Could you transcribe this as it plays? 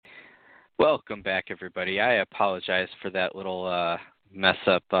Welcome back, everybody. I apologize for that little mess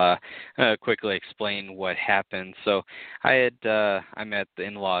up. Quickly explain what happened. So I'm at the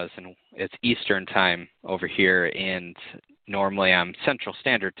in-laws, and it's Eastern time over here, and normally I'm Central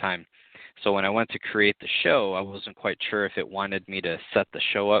Standard Time. So when I went to create the show, I wasn't quite sure if it wanted me to set the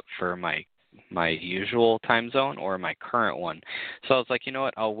show up for my usual time zone or my current one. So I was like, you know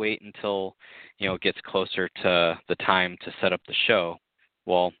what, I'll wait until, it gets closer to the time to set up the show.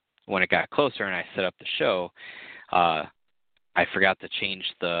 Well, when it got closer and I set up the show, I forgot to change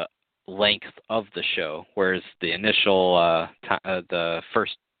the length of the show, whereas the initial, the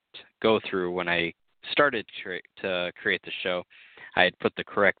first go through when I started to create the show, I had put the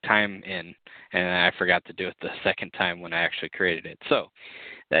correct time in, and I forgot to do it the second time when I actually created it. So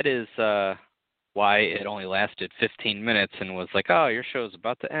that is why it only lasted 15 minutes and was like, oh, your show's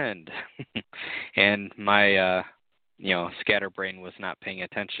about to end. And my scatterbrain was not paying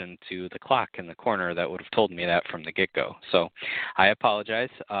attention to the clock in the corner that would have told me that from the get-go. So I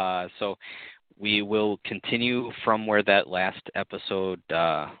apologize. So we will continue from where that last episode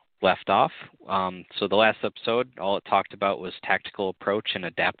left off. So the last episode, all it talked about was tactical approach and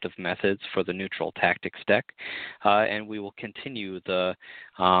adaptive methods for the neutral tactics deck. And we will continue the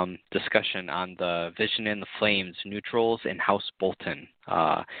discussion on the Vision in the Flames neutrals in House Bolton.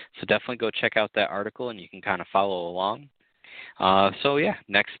 So definitely go check out that article and you can kind of follow along.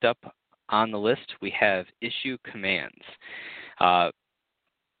 Next up on the list, we have issue commands.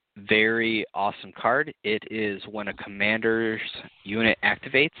 Very awesome card. It is when a commander's unit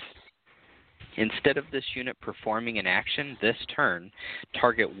activates. Instead of this unit performing an action this turn,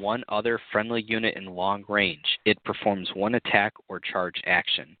 target one other friendly unit in long range. It performs one attack or charge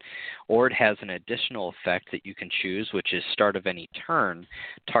action. Or it has an additional effect that you can choose, which is start of any turn,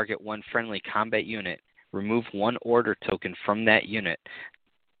 target one friendly combat unit, remove one order token from that unit.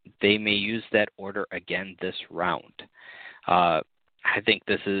 They may use that order again this round. I think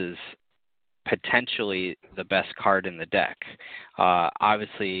this is potentially the best card in the deck.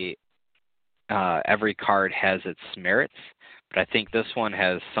 Obviously, every card has its merits, but I think this one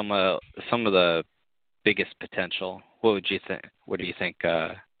has some of the biggest potential. What do you think,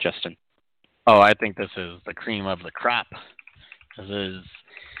 Justin? Oh, I think this is the cream of the crop. This is,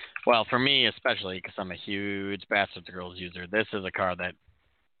 well, for me especially, because I'm a huge Bastards Girls user, this is a card that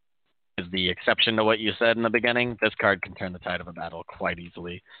is the exception to what you said in the beginning. This card can turn the tide of a battle quite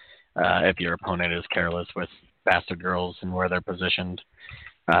easily if your opponent is careless with Bastard Girls and where they're positioned.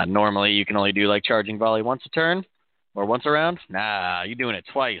 Normally, you can only do like charging volley once a turn or once a round. Nah, you're doing it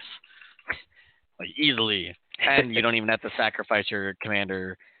twice, like easily, and you don't even have to sacrifice your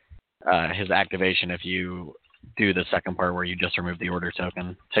commander his activation if you do the second part where you just remove the order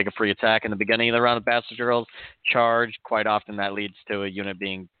token. Take a free attack in the beginning of the round with Bastard Girls, charge. Quite often that leads to a unit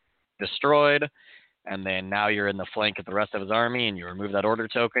being destroyed, and then now you're in the flank of the rest of his army, and you remove that order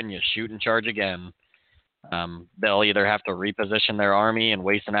token, you shoot and charge again. They'll either have to reposition their army and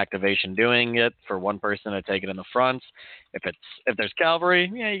waste an activation doing it for one person to take it in the front. If there's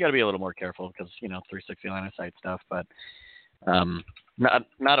cavalry, yeah, you got to be a little more careful because 360 line of sight stuff. But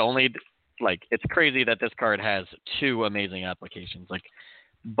not only like it's crazy that this card has two amazing applications. Like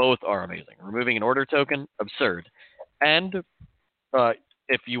both are amazing. Removing an order token, absurd, and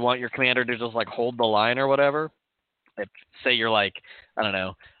if you want your commander to just like hold the line or whatever, say you're like, I don't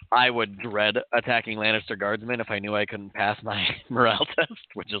know, I would dread attacking Lannister Guardsmen if I knew I couldn't pass my morale test,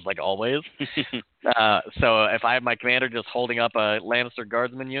 which is like always. So if I have my commander just holding up a Lannister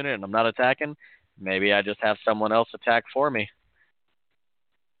Guardsman unit and I'm not attacking, maybe I just have someone else attack for me.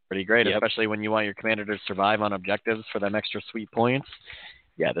 Pretty great, yep. Especially when you want your commander to survive on objectives for them extra sweet points.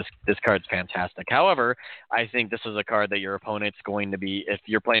 Yeah, this card's fantastic. However, I think this is a card that your opponent's going to be, if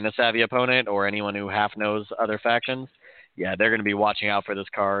you're playing a savvy opponent or anyone who half knows other factions, yeah, they're going to be watching out for this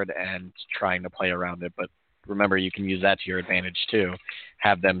card and trying to play around it. But remember, you can use that to your advantage too.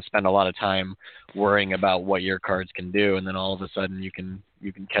 Have them spend a lot of time worrying about what your cards can do, and then all of a sudden you can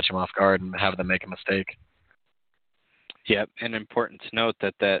catch them off guard and have them make a mistake. Yep, and important to note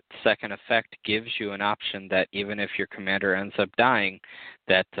that second effect gives you an option that even if your commander ends up dying,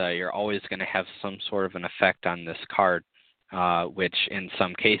 that you're always going to have some sort of an effect on this card, which in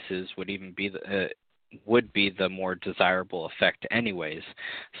some cases would even be the more desirable effect anyways.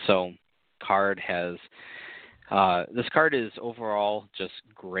 So this card is overall just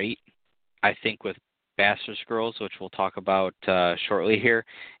great. I think with Bastards Girls, which we'll talk about shortly here,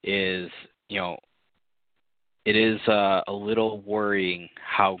 is, it is a little worrying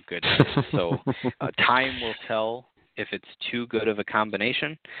how good it is. So time will tell if it's too good of a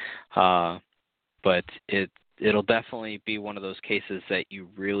combination, but it'll definitely be one of those cases that you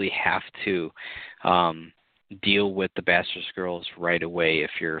really have to deal with the Bastards Girls right away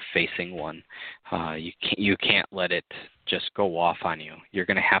if you're facing one. You can't let it just go off on you. You're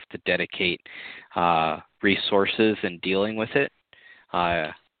going to have to dedicate resources in dealing with it.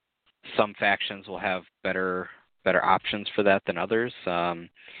 Some factions will have better options for that than others.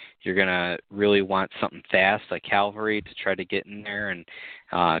 You're going to really want something fast like cavalry to try to get in there and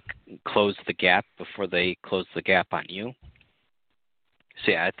close the gap before they close the gap on you.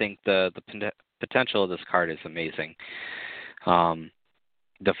 So yeah, I think the potential of this card is amazing.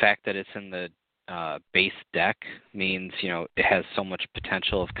 The fact that it's in the base deck means, it has so much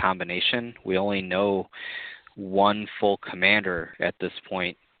potential of combination. We only know one full commander at this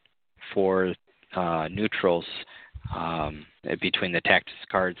point for neutrals between the tactics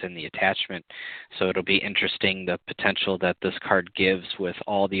cards and the attachment. So it'll be interesting the potential that this card gives with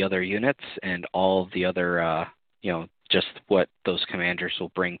all the other units and all of the other, just what those commanders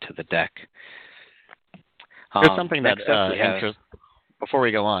will bring to the deck. There's something that interests. Before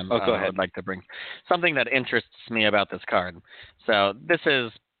we go on, go ahead. I would like to bring something that interests me about this card. So this is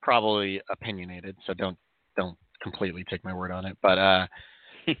probably opinionated, so don't completely take my word on it. But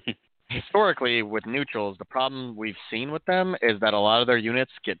historically, with neutrals, the problem we've seen with them is that a lot of their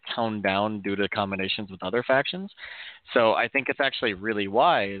units get toned down due to combinations with other factions. So I think it's actually really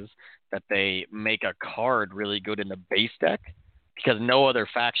wise that they make a card really good in the base deck because no other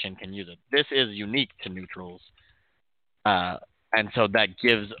faction can use it. This is unique to neutrals. And so that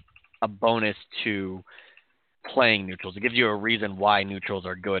gives a bonus to playing neutrals. It gives you a reason why neutrals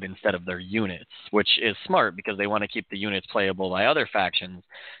are good instead of their units, which is smart because they want to keep the units playable by other factions,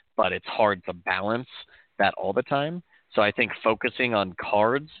 but it's hard to balance that all the time. So I think focusing on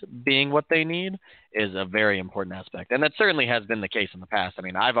cards being what they need is a very important aspect. And that certainly has been the case in the past. I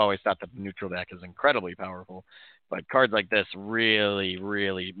mean, I've always thought that the neutral deck is incredibly powerful, but cards like this really,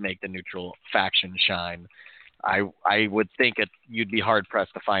 really make the neutral faction shine. I would think you'd be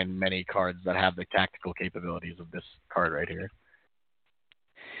hard-pressed to find many cards that have the tactical capabilities of this card right here.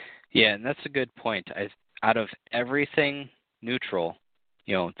 Yeah, and that's a good point. Out of everything neutral,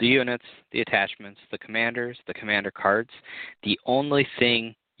 the units, the attachments, the commanders, the commander cards, the only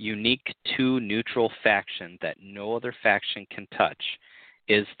thing unique to neutral faction that no other faction can touch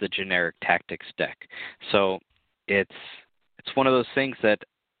is the generic tactics deck. So it's one of those things that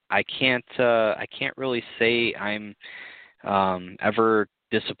I can't really say I'm ever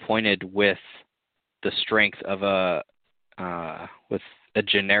disappointed with the strength of with a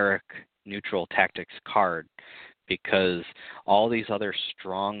generic neutral tactics card, because all these other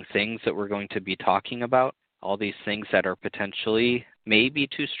strong things that we're going to be talking about, all these things that are potentially maybe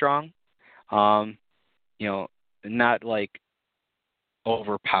too strong, not like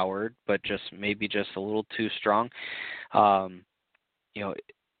overpowered, but just maybe just a little too strong,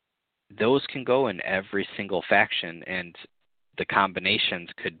 those can go in every single faction, and the combinations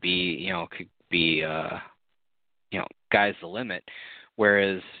could be sky's the limit.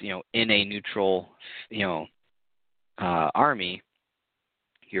 Whereas, in a neutral, army,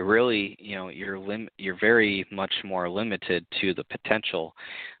 you're really, you're very much more limited to the potential.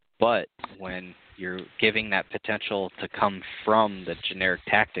 But when you're giving that potential to come from the generic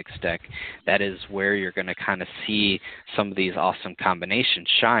tactics deck, that is where you're going to kind of see some of these awesome combinations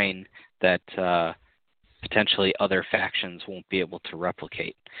shine that potentially other factions won't be able to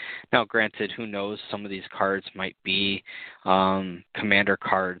replicate. Now, granted, who knows? Some of these cards might be commander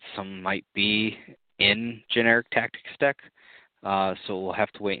cards. Some might be in generic tactics deck. So we'll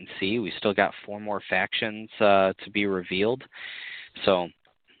have to wait and see. We still got 4 more factions to be revealed. So,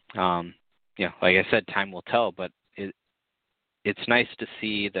 like I said, time will tell. But it's nice to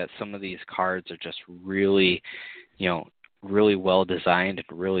see that some of these cards are just really, really well designed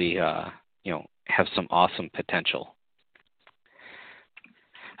and really, have some awesome potential.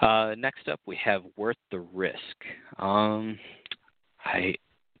 Next up, we have Worth the Risk. I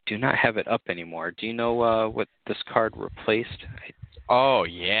do not have it up anymore. Do you know what this card replaced? Oh,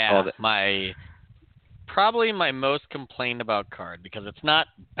 yeah. Probably my most complained about card, because it's not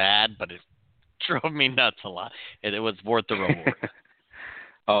bad, but it drove me nuts a lot. It was Worth the Reward.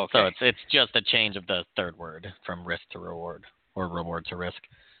 Oh, okay. So it's just a change of the third word from risk to reward, or reward to risk.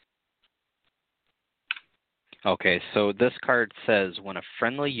 Okay, so this card says when a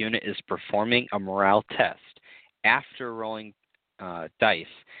friendly unit is performing a morale test after rolling dice,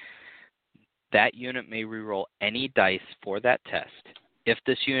 that unit may reroll any dice for that test. If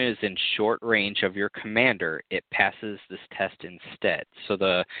this unit is in short range of your commander, it passes this test instead. So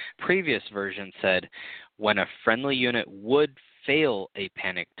the previous version said when a friendly unit would fail a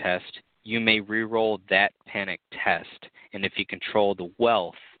panic test, you may reroll that panic test, and if you control the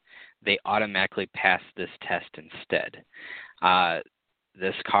wealth, they automatically pass this test instead.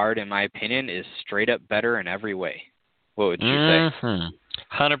 This card, in my opinion, is straight up better in every way. What would you say?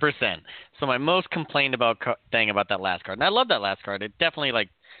 100%. So my most complained about thing about that last card, and I love that last card. It definitely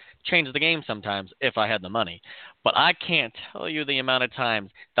changed the game sometimes if I had the money. But I can't tell you the amount of times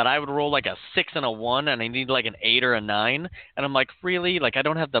that I would roll a 6 and a 1, and I need an 8 or a 9, and I'm like, really? I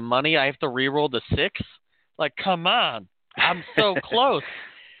don't have the money. I have to re-roll the 6. Come on, I'm so close.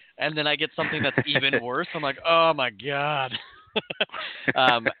 And then I get something that's even worse. I'm like, oh my god.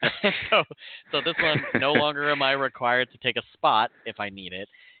 So this one, no longer am I required to take a spot if I need it.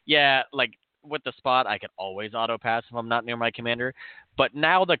 Yeah, with the spot, I can always auto pass if I'm not near my commander. But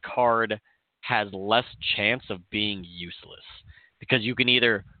now the card has less chance of being useless because you can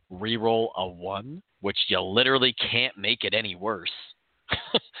either reroll a 1, which you literally can't make it any worse.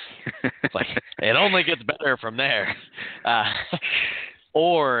 It only gets better from there.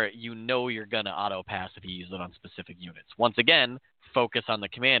 Or you're going to auto pass if you use it on specific units. Once again, focus on the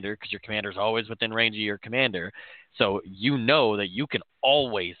commander because your commander's always within range of your commander. So you know that you can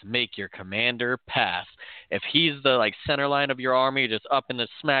always make your commander pass. If he's the center line of your army, just up in the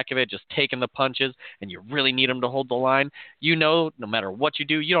smack of it, just taking the punches, and you really need him to hold the line, no matter what you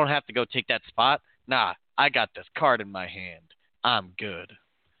do, you don't have to go take that spot. Nah, I got this card in my hand. I'm good.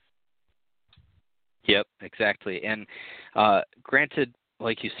 Yep, exactly. And granted,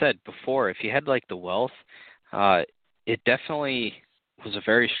 like you said before, if you had the wealth, it definitely was a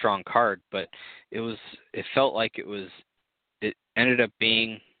very strong card, but it felt like it ended up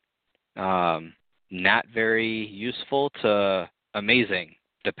being not very useful to amazing,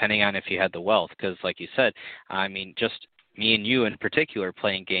 depending on if you had the wealth. Because like you said, I mean, just me and you in particular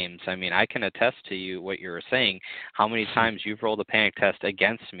playing games, I mean, I can attest to you what you were saying, how many times you've rolled a panic test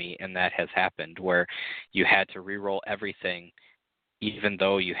against me, and that has happened, where you had to re-roll everything, even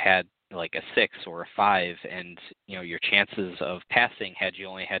though you had a 6 or a 5, and your chances of passing, had you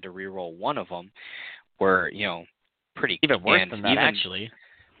only had to re-roll one of them, were pretty even worse than that, actually,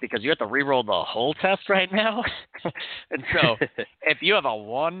 because you have to re-roll the whole test right now. And so if you have a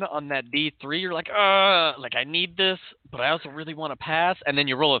 1 on that D3, you're I need this, but I also really want to pass, and then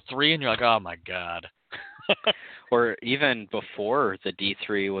you roll a 3 and you're oh my god. Or even before the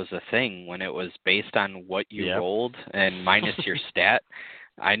D3 was a thing, when it was based on what you rolled and minus your stat.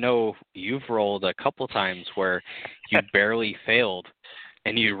 I know you've rolled a couple times where you barely failed,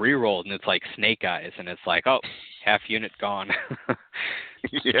 and you re-rolled, and it's like snake eyes, and it's oh, half unit gone.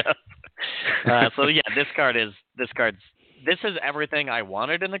 Yeah. So yeah, this is everything I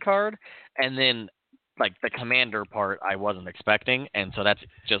wanted in the card, and then the commander part I wasn't expecting, and so that's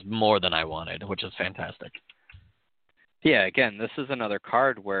just more than I wanted, which is fantastic. Yeah, again, this is another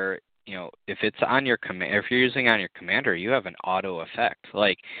card where if it's on your if you're using on your commander, you have an auto effect.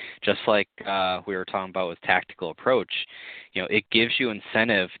 Just like we were talking about with tactical approach, it gives you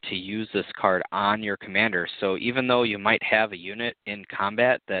incentive to use this card on your commander. So even though you might have a unit in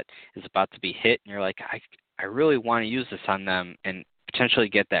combat that is about to be hit, and you're I really want to use this on them and potentially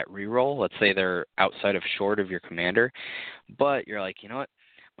get that reroll. Let's say they're outside of short of your commander, but you're you know what?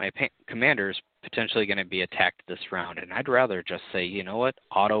 My commander's potentially going to be attacked this round, and I'd rather just say,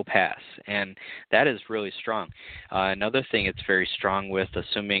 auto pass, and that is really strong. Another thing it's very strong with,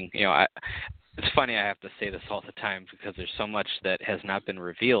 assuming, it's funny I have to say this all the time because there's so much that has not been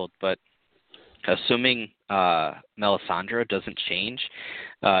revealed, but assuming Melisandre doesn't change,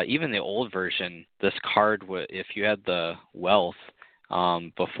 even the old version, this card, if you had the wealth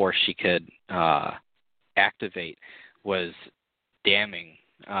before she could activate, was damning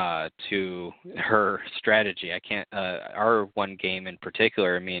to her strategy. I can't. Our one game in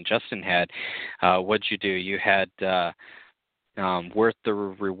particular, me and Justin had. What'd you do? You had worth the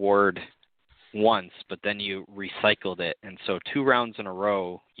reward once, but then you recycled it, and so 2 rounds in a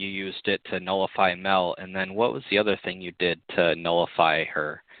row you used it to nullify Mel. And then what was the other thing you did to nullify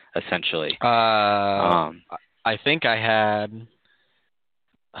her? Essentially, I think I had.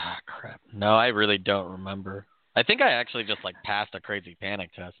 Crap. No, I really don't remember. I think I actually just passed a crazy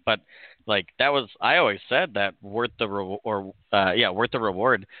panic test, but that was, I always said that worth the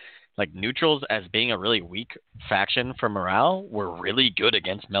reward. Neutrals, as being a really weak faction for morale, were really good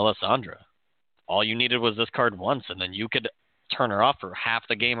against Melisandre. All you needed was this card once, and then you could turn her off for half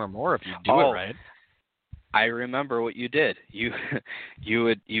the game or more if you do it right. I remember what you did. You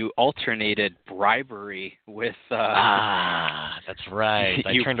alternated bribery with. That's right.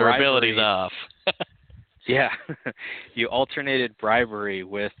 I turned her abilities off. Yeah, you alternated bribery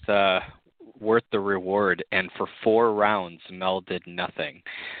with worth the reward, and for 4 rounds, Mel did nothing.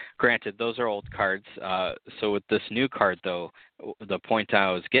 Granted, those are old cards. So with this new card, though, the point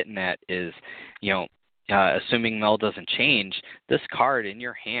I was getting at is, you know, assuming Mel doesn't change, this card in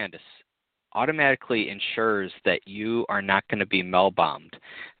your hand automatically ensures that you are not going to be Mel bombed.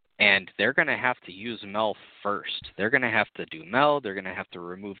 And they're going to have to use Mel first. They're going to have to do Mel. They're going to have to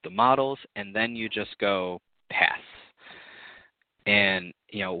remove the models, and then you just go pass. And,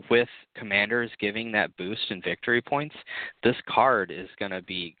 you know, with commanders giving that boost in victory points, this card is going to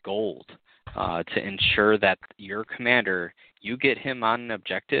be gold to ensure that your commander, you get him on an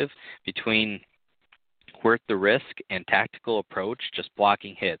objective between worth the risk and tactical approach, just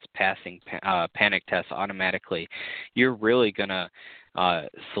blocking hits, passing panic tests automatically. You're really going to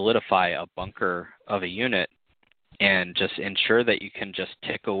solidify a bunker of a unit and just ensure that you can just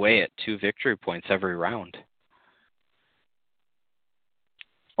tick away at 2 victory points every round.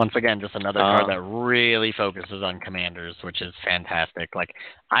 Once again, just another card that really focuses on commanders, which is fantastic. Like,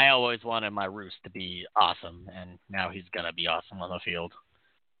 I always wanted my Roos to be awesome, and now he's going to be awesome on the field.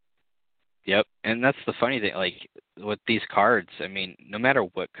 Yep, and that's the funny thing, like, with these cards, I mean, no matter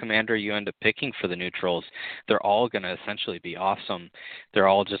what commander you end up picking for the neutrals, they're all going to essentially be awesome. They're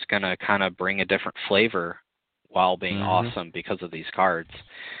all just going to kind of bring a different flavor while being awesome because of these cards.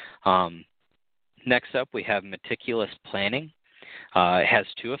 Next up, we have Meticulous Planning. It has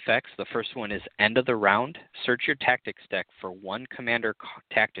 2 effects. The first one is end of the round. Search your tactics deck for 1 commander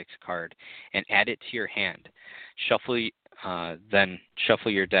tactics card and add it to your hand. Then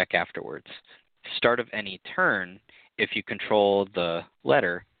shuffle your deck afterwards. Start of any turn, if you control the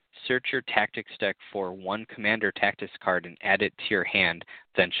letter, search your tactics deck for 1 commander tactics card and add it to your hand,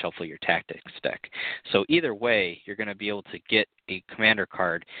 then shuffle your tactics deck. So either way, you're going to be able to get a commander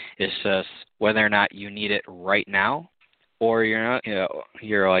card. It's just whether or not you need it right now, or you're not,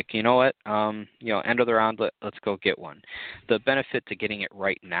 you're like, you know what, end of the round, let's go get one. The benefit to getting it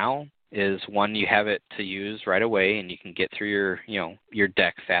right now is, one, you have it to use right away, and you can get through your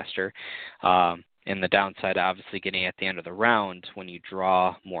deck faster. And the downside, obviously, getting at the end of the round, when you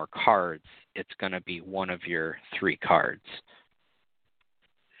draw more cards, it's going to be one of your 3 cards.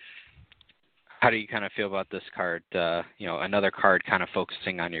 How do you kind of feel about this card? Another card kind of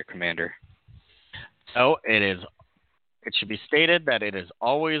focusing on your commander. So it should be stated that it is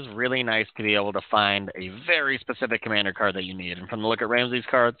always really nice to be able to find a very specific commander card that you need. And from the look at Ramsey's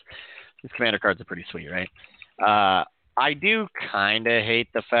cards, these commander cards are pretty sweet, right? I do kind of hate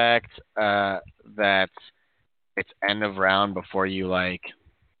the fact that it's end of round before you, I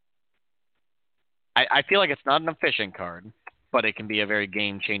feel like it's not an efficient card, but it can be a very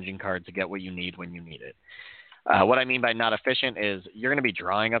game-changing card to get what you need when you need it. What I mean by not efficient is you're going to be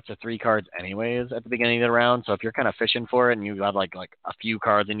drawing up to 3 cards anyways at the beginning of the round. So if you're kind of fishing for it and you have like a few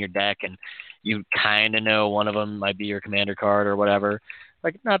cards in your deck and you kind of know one of them might be your commander card or whatever,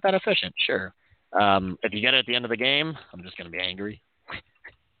 not that efficient, sure. If you get it at the end of the game, I'm just going to be angry. It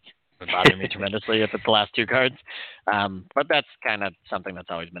would bother me tremendously if it's the last 2 cards. But that's kind of something that's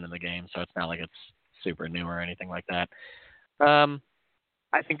always been in the game, so it's not like it's super new or anything like that.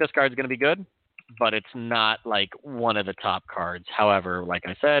 I think this card's going to be good, but it's not like one of the top cards. However, like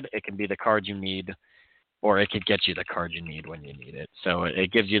I said, it can be the card you need, or it could get you the card you need when you need it. So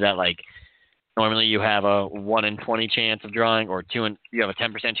it gives you that, normally you have a 1 in 20 chance of drawing, or you have a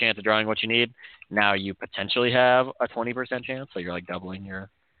 10% chance of drawing what you need. Now you potentially have a 20% chance, so you're doubling your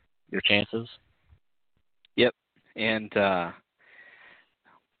chances. Yep. And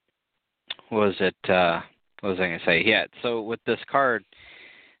what was I going to say? Yeah, so with this card,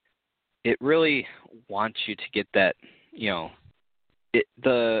 it really wants you to get that,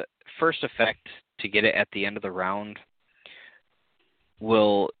 the first effect to get it at the end of the round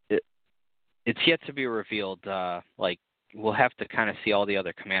it's yet to be revealed. We'll have to kind of see all the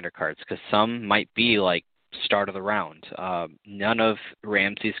other commander cards, because some might be start of the round. None of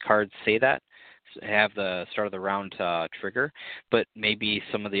Ramsey's cards say that, have the start of the round trigger, but maybe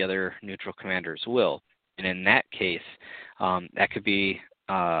some of the other neutral commanders will. And in that case, that could be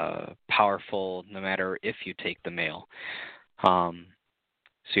powerful no matter if you take the mail. So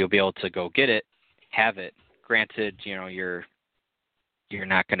you'll be able to go get it, have it. Granted, you're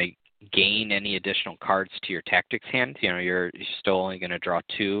not going to gain any additional cards to your tactics hand. You're still only going to draw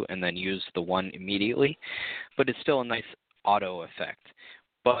 2 and then use the 1 immediately, but it's still a nice auto effect.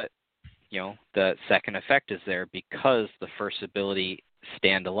 But the second effect is there because the first ability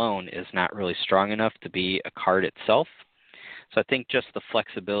standalone is not really strong enough to be a card itself. So I think just the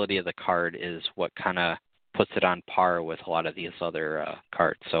flexibility of the card is what kind of puts it on par with a lot of these other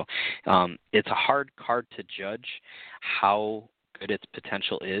cards. So it's a hard card to judge how good its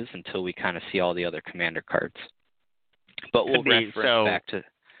potential is until we kind of see all the other commander cards. But we'll reference back to...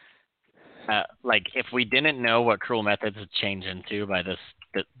 like if we didn't know what Cruel Methods had changed into by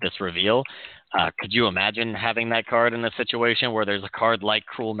this reveal, could you imagine having that card in a situation where there's a card like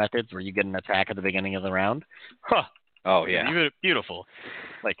Cruel Methods where you get an attack at the beginning of the round? Huh. Oh yeah. Beautiful.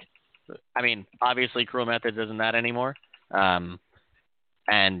 Like, I mean, obviously Cruel Methods isn't that anymore.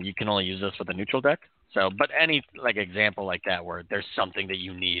 And you can only use this with a neutral deck. So, but any like example like that where there's something that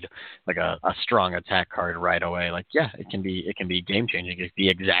you need, like a strong attack card right away, like yeah, it can be game changing. It can be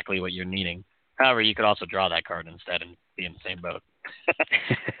exactly what you're needing. However, you could also draw that card instead and be in the same boat.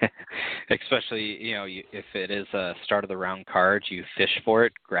 Especially, if it is a start of the round card, you fish for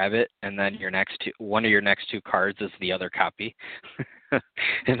it, grab it, and then one of your next two cards is the other copy,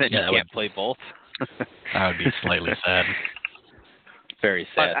 and then you can't play both. That would be slightly sad. Very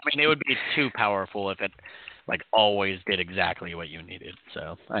sad. But, I mean, it would be too powerful if it like always did exactly what you needed.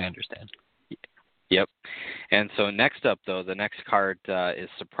 So I understand. Yep. And so next up, though, the next card is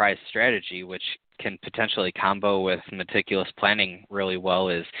Surprise Strategy, which can potentially combo with Meticulous Planning really well.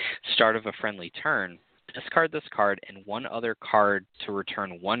 Is start of a friendly turn, discard this card and one other card to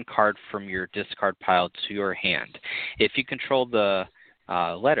return one card from your discard pile to your hand. If you control the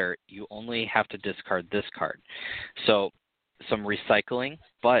letter, you only have to discard this card. So some recycling,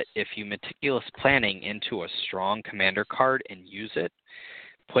 but if you Meticulous Planning into a strong commander card and use it,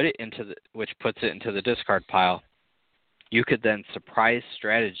 which puts it into the discard pile, you could then Surprise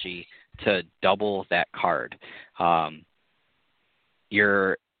Strategy to double that card.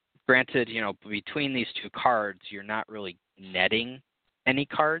 You're granted, between these two cards, you're not really netting any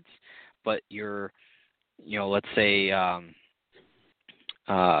cards, but you're, let's say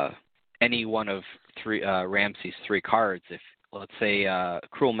any one of Ramsey's three cards. If let's say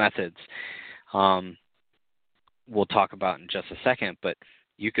Cruel Methods, we'll talk about in just a second, but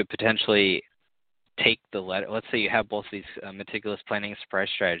you could potentially take the letter. Let's say you have both these Meticulous Planning and Surprise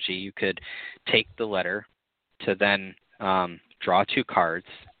Strategy. You could take the letter to then draw two cards.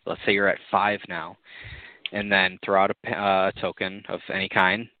 Let's say you're at 5 now, and then throw out a token of any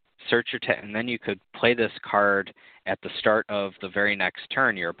kind. Search your and then you could play this card at the start of the very next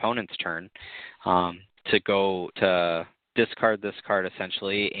turn, your opponent's turn, to go to discard this card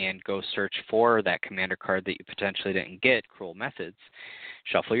essentially and go search for that commander card that you potentially didn't get, Cruel Methods.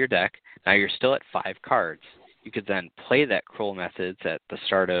 Shuffle your deck. Now you're still at 5 cards. You could then play that Cruel Methods at the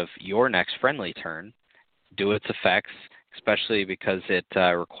start of your next friendly turn, do its effects, especially because it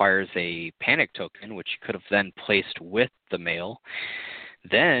requires a panic token, which you could have then placed with the mail.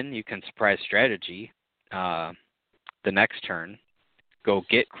 Then you can Surprise Strategy the next turn, go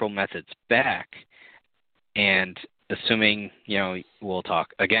get Cruel Methods back, and assuming, we'll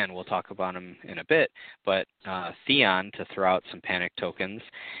talk about him in a bit, but Theon to throw out some panic tokens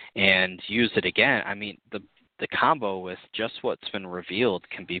and use it again. I mean, the combo with just what's been revealed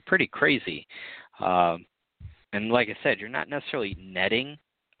can be pretty crazy. And like I said, you're not necessarily netting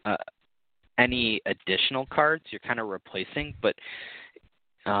any additional cards. You're kind of replacing, but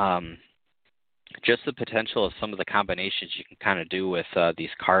just the potential of some of the combinations you can kind of do with these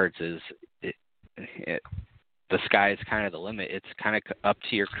cards is the sky is kind of the limit. It's kind of up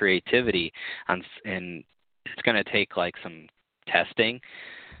to your creativity, and it's going to take like some testing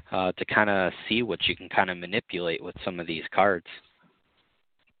to kind of see what you can kind of manipulate with some of these cards.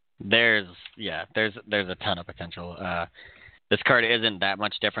 There's a ton of potential. This card isn't that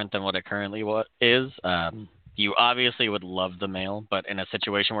much different than what it currently is. You obviously would love the mail, but in a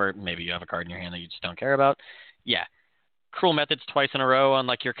situation where maybe you have a card in your hand that you just don't care about, yeah. Cruel Methods twice in a row on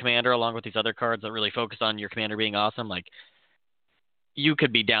like your commander, along with these other cards that really focus on your commander being awesome. Like, you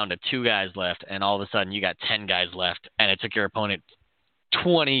could be down to 2 guys left, and all of a sudden you got 10 guys left, and it took your opponent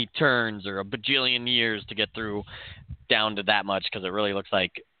 20 turns or a bajillion years to get through down to that much, because it really looks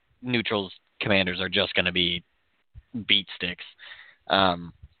like neutrals commanders are just going to be beat sticks.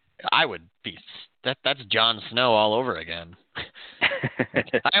 I would be that's Jon Snow all over again.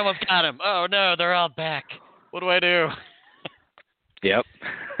 I almost got him. Oh no, they're all back. What do I do? Yep.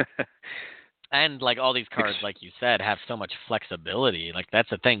 And like all these cards, like you said, have so much flexibility. Like that's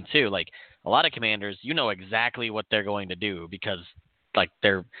the thing too. Like a lot of commanders, you know exactly what they're going to do because like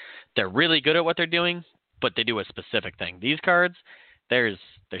they're really good at what they're doing, but they do a specific thing. These cards, there's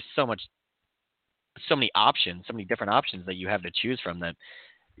so many options, so many different options that you have to choose from that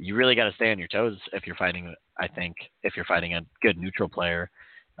you really got to stay on your toes if you're fighting. I think if you're fighting a good neutral player,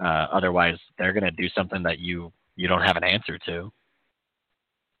 otherwise they're going to do something that you don't have an answer to.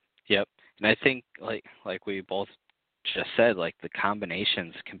 Yep. And I think like we both just said, like the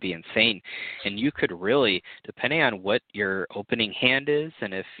combinations can be insane, and you could really, depending on what your opening hand is,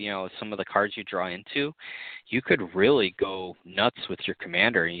 and if some of the cards you draw into, you could really go nuts with your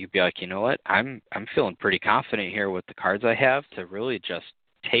commander, and you'd be like, you know what, I'm feeling pretty confident here with the cards I have to really just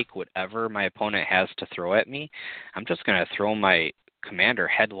take whatever my opponent has to throw at me. I'm just going to throw my commander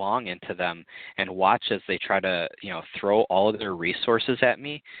headlong into them and watch as they try to throw all of their resources at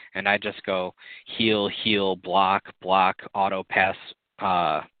me, and I just go heal, block, auto pass,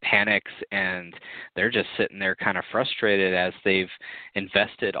 panics, and they're just sitting there kind of frustrated as they've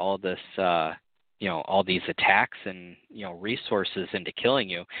invested all this all these attacks and resources into killing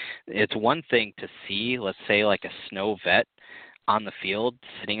you. It's one thing to see, let's say, like a snow vet on the field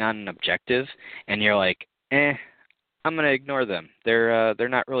sitting on an objective, and you're like, I'm going to ignore them. They're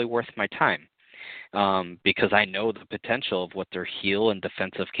not really worth my time, because I know the potential of what their heal and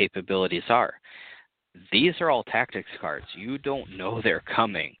defensive capabilities are. These are all tactics cards. You don't know they're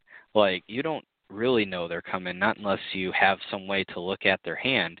coming. Like, you don't really know they're coming, not unless you have some way to look at their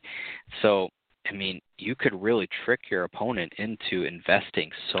hand. So, I mean, you could really trick your opponent into investing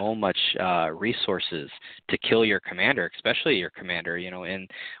so much resources to kill your commander, especially your commander, and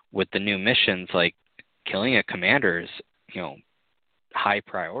with the new missions, like, killing a commander is, high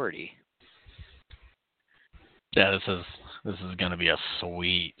priority. Yeah, this is going to be a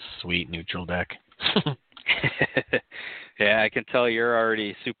sweet neutral deck. Yeah, I can tell you're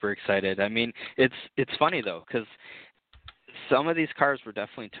already super excited. I mean, it's funny though, because some of these cards were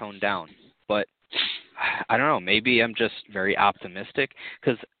definitely toned down, but I don't know, maybe I'm just very optimistic,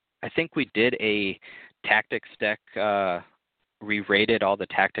 because I think we did a tactics deck. We rated all the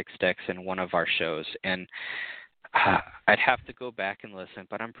tactics decks in one of our shows, and I'd have to go back and listen,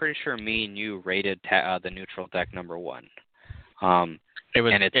 but I'm pretty sure me and you rated the neutral deck number 1. It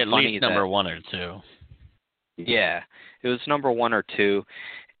was and it's at funny least number that, 1 or 2. Yeah, it was number 1 or 2,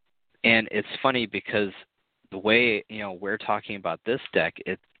 and it's funny because the way we're talking about this deck,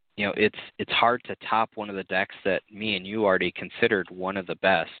 it's hard to top one of the decks that me and you already considered one of the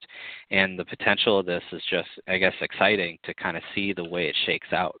best, and the potential of this is just, I guess, exciting to kind of see the way it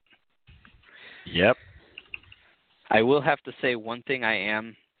shakes out. Yep. I will have to say one thing I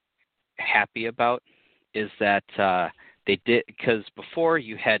am happy about is that they did, because before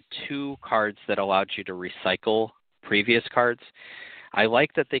you had 2 cards that allowed you to recycle previous cards. I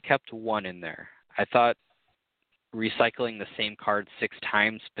like that they kept 1 in there. I thought recycling the same card 6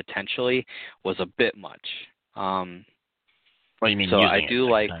 times potentially was a bit much. What do you mean? So using I do it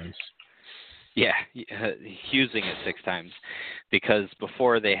 6 like, times? yeah, using it 6 times, because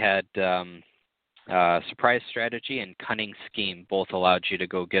before they had surprise strategy and cunning scheme both allowed you to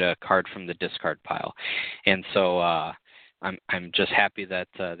go get a card from the discard pile, and so I'm just happy that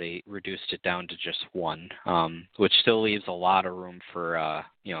they reduced it down to just 1, which still leaves a lot of room for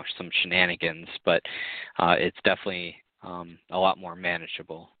some shenanigans, but it's definitely a lot more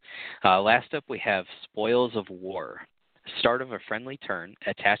manageable. Last up, we have Spoils of War. Start of a friendly turn,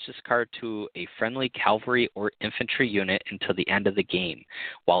 attach this card to a friendly cavalry or infantry unit until the end of the game.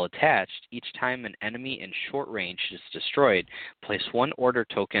 While attached, each time an enemy in short range is destroyed, place 1 order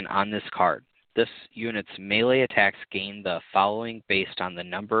token on this card. This unit's melee attacks gain the following based on the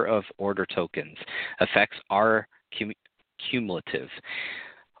number of order tokens. Effects are cumulative.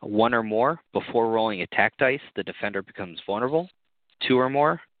 1 or more, before rolling attack dice, the defender becomes vulnerable. 2 or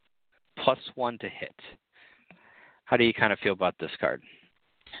more, +1 to hit. How do you kind of feel about this card,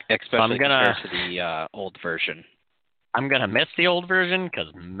 especially compared to the old version? I'm going to miss the old version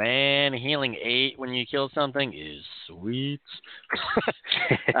because, man, healing 8 when you kill something is sweet.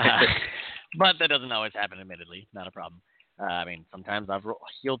 But that doesn't always happen, admittedly. Not a problem. I mean, sometimes I've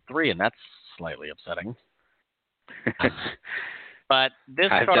healed 3, and that's slightly upsetting. But this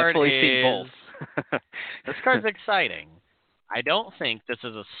I've card definitely seen both. This card's exciting. I don't think this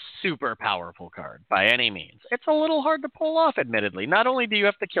is a super powerful card by any means. It's a little hard to pull off, admittedly. Not only do you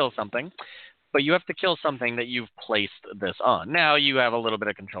have to kill something, but you have to kill something that you've placed this on. Now, you have a little bit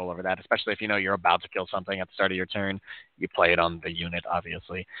of control over that, especially if you know you're about to kill something at the start of your turn. You play it on the unit,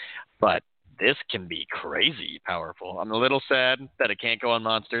 obviously. But this can be crazy powerful. I'm a little sad that it can't go on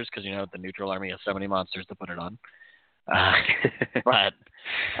monsters because, the neutral army has so many monsters to put it on. But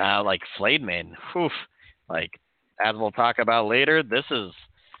like Flayedman, like, as we'll talk about later, this is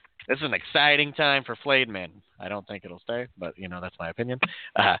an exciting time for Flayedman. I don't think it'll stay, but that's my opinion.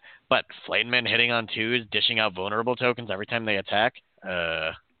 But Flayedman hitting on 2s, dishing out vulnerable tokens every time they attack.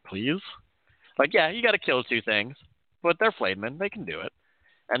 Please, like, yeah, you got to kill 2 things, but they're Flayedman. They can do it,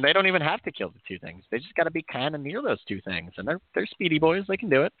 and they don't even have to kill the 2 things. They just got to be kind of near those 2 things, and they're speedy boys. They can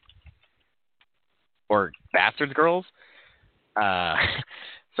do it. or Bastards Girls.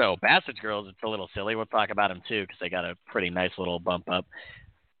 So Bastards Girls, it's a little silly. We'll talk about them too because they got a pretty nice little bump up.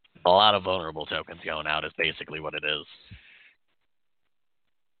 A lot of vulnerable tokens going out is basically what it is.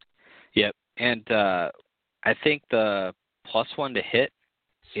 Yep, and I think the +1 to hit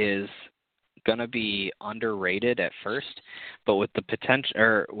is going to be underrated at first, but with the potential,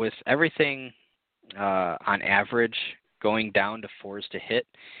 or with everything on average going down to 4s to hit,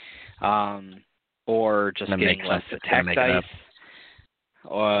 or just getting less attack dice,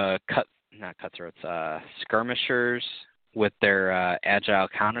 not cutthroats, skirmishers with their agile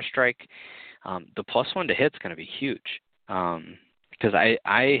Counter-Strike, the +1 to hit is going to be huge. Because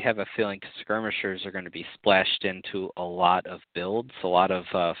I have a feeling skirmishers are going to be splashed into a lot of builds, a lot of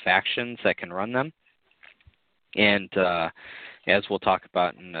factions that can run them. And as we'll talk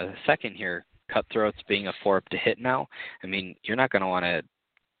about in a second here, cutthroats being a 4-up to hit now, I mean, you're not going to want to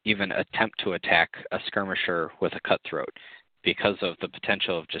even attempt to attack a skirmisher with a cutthroat because of the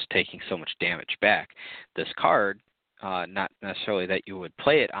potential of just taking so much damage back. This card, not necessarily that you would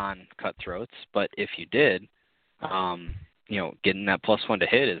play it on cutthroats, but if you did, getting that +1 to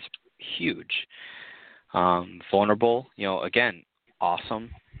hit is huge. Vulnerable, again, awesome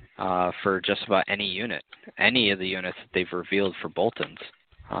for just about any unit, any of the units that they've revealed for Boltons.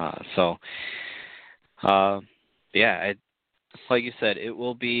 Like you said, it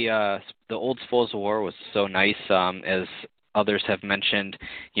will be the old Spoils of War was so nice, as others have mentioned,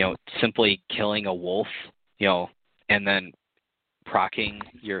 simply killing a wolf, and then proccing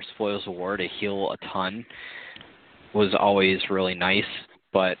your Spoils of War to heal a ton was always really nice,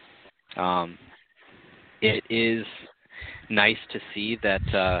 but it is nice to see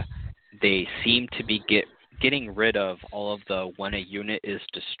that they seem to be getting rid of all of the when a unit is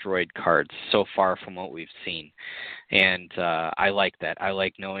destroyed cards so far from what we've seen. And I like that. I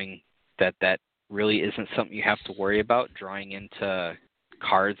like knowing that that really isn't something you have to worry about, drawing into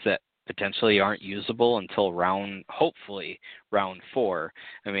cards that potentially aren't usable until hopefully round 4.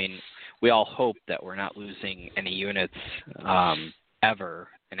 I mean, we all hope that we're not losing any units ever,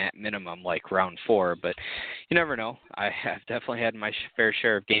 and at minimum like round 4, but you never know. I have definitely had my fair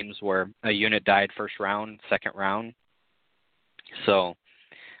share of games where a unit died first round, second round. So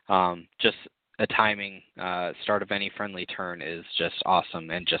just a timing start of any friendly turn is just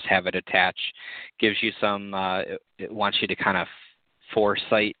awesome, and just have it attach gives you some it wants you to kind of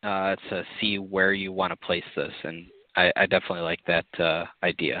foresight to see where you want to place this, and I definitely like that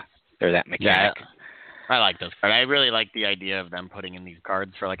idea or that mechanic. Yeah, I like this card. I really like the idea of them putting in these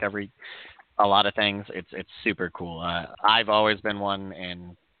cards for like a lot of things. It's super cool. I've always been one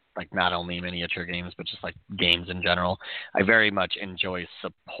in like not only miniature games but just like games in general. I very much enjoy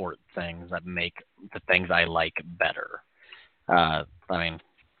support things that make the things I like better. I mean,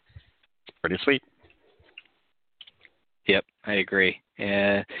 it's pretty sweet. Yep, I agree.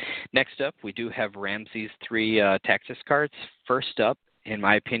 Next up, we do have Ramsey's 3 Texas cards. First up, in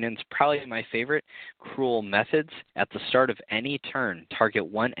my opinion, is probably my favorite, Cruel Methods. At the start of any turn, target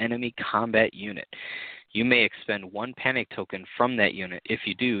one enemy combat unit. You may expend 1 panic token from that unit. If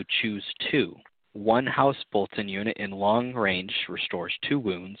you do, choose 2. One House Bolton unit in long range restores 2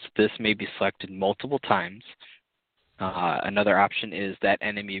 wounds. This may be selected multiple times. Another option is that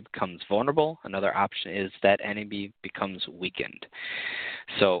enemy becomes vulnerable. Another option is that enemy becomes weakened.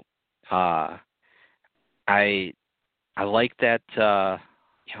 So I like that.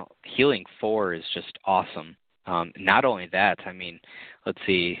 Healing 4 is just awesome. Not only that, I mean, let's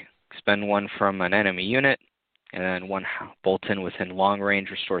see, spend 1 from an enemy unit, and then 1 Bolton within long range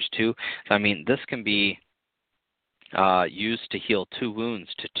restores 2. So I mean, this can be used to heal 2 wounds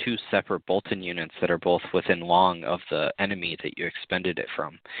to 2 separate Bolton units that are both within long of the enemy that you expended it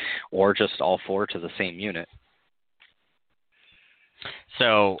from, or just all 4 to the same unit.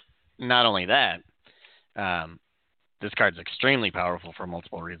 So not only that, this card's extremely powerful for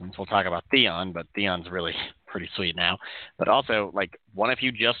multiple reasons. We'll talk about Theon, but Theon's really pretty sweet now. But also, like, what if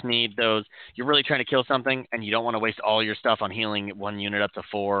you just need those, you're really trying to kill something and you don't want to waste all your stuff on healing 1 unit up to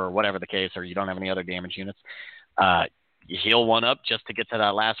 4 or whatever the case, or you don't have any other damage units. You heal 1 up just to get to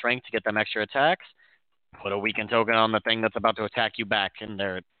that last rank to get them extra attacks. Put a weakened token on the thing that's about to attack you back in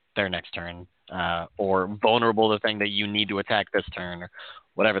their next turn, or vulnerable the thing that you need to attack this turn, or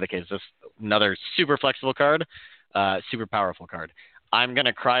whatever the case. This another super flexible card, super powerful card. I'm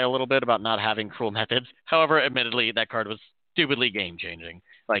gonna cry a little bit about not having Cruel Methods. However, admittedly, that card was stupidly game changing.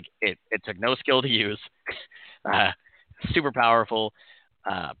 Like it took no skill to use. Super powerful.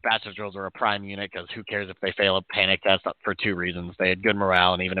 Bastards Girls are a prime unit because who cares if they fail a panic test for 2 reasons. They had good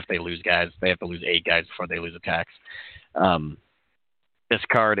morale, and even if they lose guys, they have to lose 8 guys before they lose attacks. This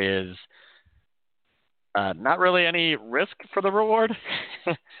card is Not really any risk for the reward,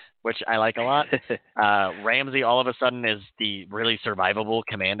 which I like a lot. Ramsey all of a sudden is the really survivable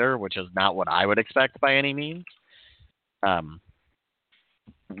commander, which is not what I would expect by any means.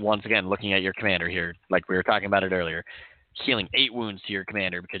 Once again, looking at your commander here, like we were talking about it earlier, healing 8 wounds to your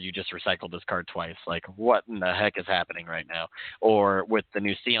commander because you just recycled this card twice. Like, what in the heck is happening right now? Or with the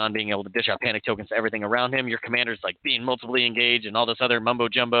new Sion being able to dish out panic tokens to everything around him, your commander's like being multiply engaged and all this other mumbo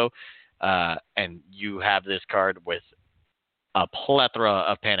jumbo. And you have this card with a plethora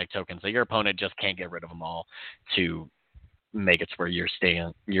of panic tokens that your opponent just can't get rid of them all to make it to where you're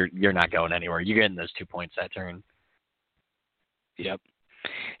staying. You're not going anywhere. You're getting those 2 points that turn. Yep.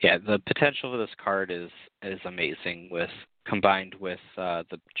 Yeah, the potential for this card is amazing combined with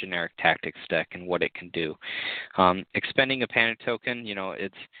the generic tactics deck and what it can do. Expending a panic token,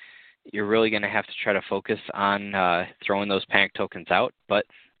 you're really going to have to try to focus on throwing those panic tokens out. But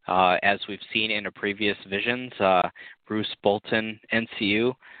as we've seen in the previous visions, Roose Bolton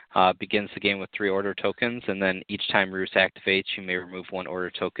NCU begins the game with 3 order tokens, and then each time Roose activates, you may remove 1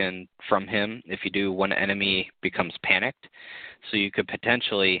 order token from him. If you do, one enemy becomes panicked. So you could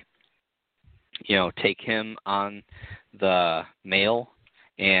potentially, take him on the mail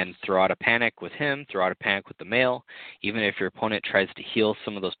and throw out a panic with him, throw out a panic with the mail. Even if your opponent tries to heal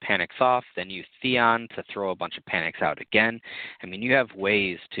some of those panics off, then use Theon to throw a bunch of panics out again. I mean, you have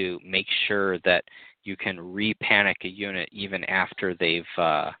ways to make sure that you can re-panic a unit even after they've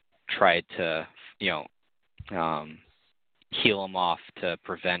tried to, heal them off to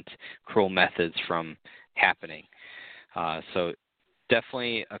prevent cruel methods from happening. So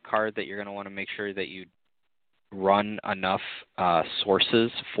definitely a card that you're going to want to make sure that you run enough sources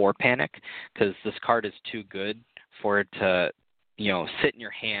for panic, because this card is too good for it to, sit in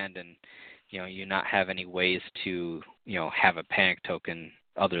your hand and, you not have any ways to, have a panic token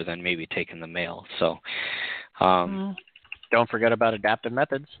other than maybe taking the mail. So don't forget about adaptive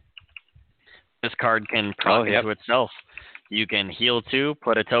methods. This card can proc into itself. You can heal 2,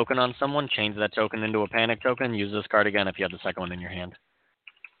 put a token on someone, change that token into a panic token, use this card again if you have the second one in your hand.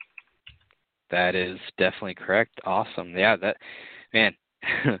 That is definitely correct. Awesome. Yeah, that's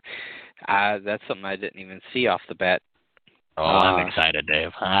something I didn't even see off the bat. Oh, I'm excited,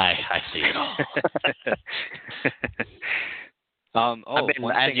 Dave. I see it all.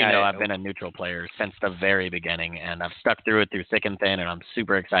 I've been a neutral player since the very beginning, and I've stuck through it through thick and thin, and I'm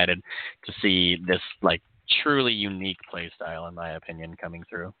super excited to see this truly unique play style, in my opinion, coming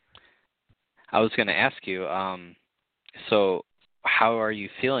through. I was going to ask you, so how are you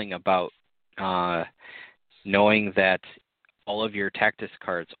feeling about knowing that all of your tactics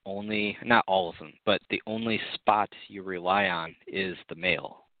cards not all of them, but the only spot you rely on is the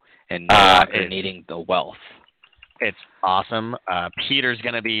mail and no longer needing the wealth? It's awesome. Peter's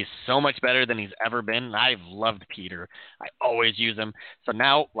going to be so much better than he's ever been. I've loved Peter. I always use him. So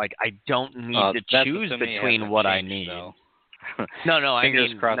now, I don't need to choose between what I need. No,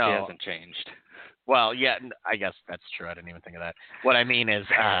 Fingers crossed he hasn't changed. Well, yeah, I guess that's true. I didn't even think of that. What I mean is,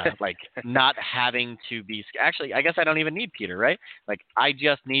 not having to be... Actually, I guess I don't even need Peter, right? I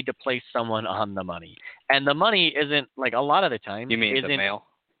just need to place someone on the money. And the money isn't, a lot of the time... You mean the mail?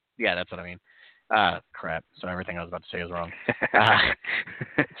 Yeah, that's what I mean. Crap. So everything I was about to say is wrong.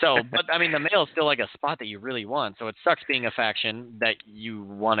 But I mean, the mail is still a spot that you really want. So it sucks being a faction that you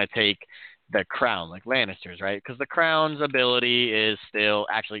want to take the crown, like Lannisters, right? Because the crown's ability is still,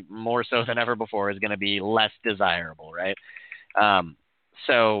 actually more so than ever before, is going to be less desirable, right?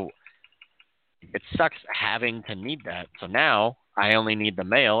 So it sucks having to need that. So now I only need the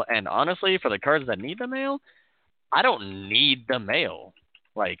mail. And honestly, for the cards that need the mail, I don't need the mail.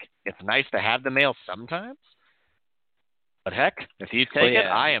 It's nice to have the mail sometimes, but heck, if you take it,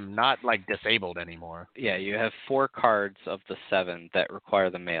 I am not disabled anymore. Yeah, you have 4 cards of the 7 that require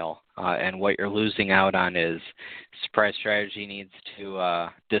the mail, and what you're losing out on is Surprise Strategy needs to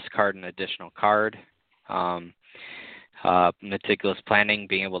discard an additional card. Meticulous Planning,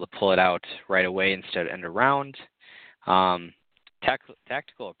 being able to pull it out right away instead of end of round.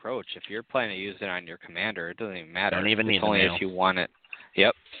 Tactical Approach, if you're planning to use it on your commander, it doesn't even matter. Don't even need it's only the mail. If you want it.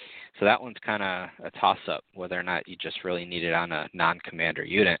 Yep. So that one's kind of a toss-up, whether or not you just really need it on a non-commander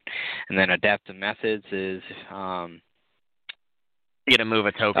unit. And then Adaptive Methods is... you get to move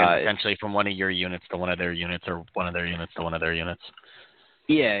a token potentially from one of your units to one of their units, or one of their units to one of their units.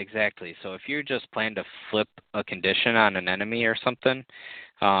 Yeah, exactly. So if you're just planning to flip a condition on an enemy or something,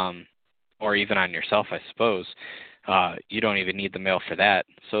 or even on yourself, I suppose, you don't even need the mail for that.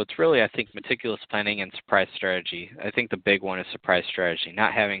 So it's really, I think, Meticulous Planning and Surprise Strategy. I think the big one is Surprise Strategy,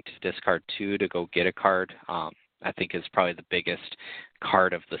 not having to discard 2 to go get a card. I think is probably the biggest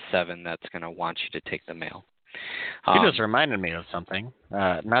card of the 7 that's going to want you to take the mail. You just reminded me of something.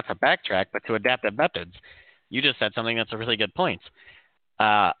 Not to backtrack, but to adaptive methods. You just said something that's a really good point.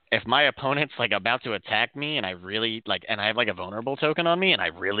 If my opponent's like about to attack me and I really and I have like a vulnerable token on me and I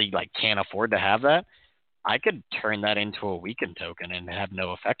really can't afford to have that, I could turn that into a weakened token and have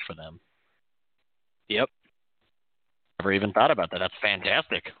no effect for them. Yep. Never even thought about that. That's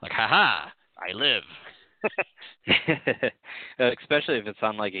fantastic. Haha, I live. Especially if it's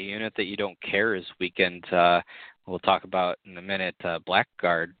on like a unit that you don't care is weakened. We'll talk about in a minute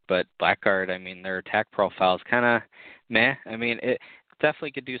Blackguard, but Blackguard, I mean, their attack profile is kind of meh. I mean, it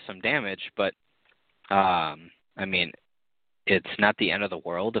definitely could do some damage, but I mean, it's not the end of the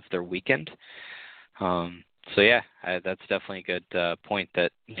world if they're weakened. So yeah, that's definitely a good point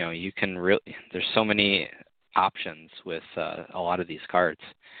that you can really. There's so many options with a lot of these cards.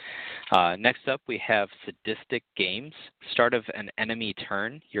 Next up, we have Sadistic Games. Start of an enemy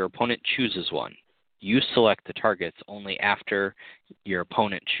turn, your opponent chooses one. You select the targets only after your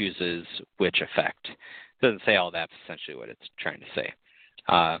opponent chooses which effect. It doesn't say all that. That's essentially what it's trying to say.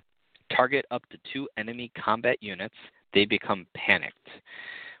 Target up to 2 enemy combat units. They become panicked.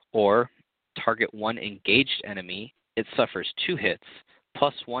 Or target 1 engaged enemy. It suffers 2 hits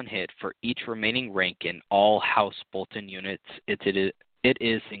plus 1 hit for each remaining rank in all House Bolton units it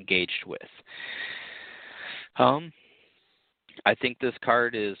is engaged with. I think this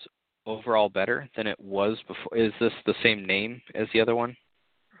card is overall better than it was before. Is this the same name as the other one?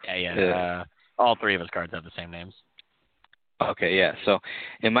 Yeah. All 3 of his cards have the same names. Okay, yeah. So,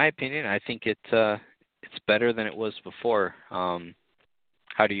 in my opinion, I think it's better than it was before.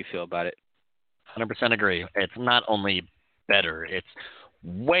 How do you feel about it? 100% agree. It's not only better, it's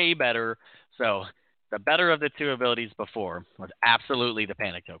way better. So the better of the 2 abilities before was absolutely the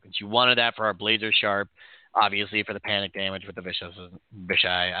panic tokens. You wanted that for our Blazer Sharp, obviously for the panic damage with the Vicious.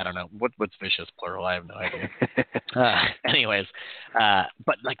 I don't know. What's Vicious plural? I have no idea. Anyways,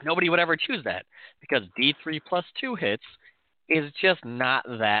 but nobody would ever choose that because D3 plus 2 hits is just not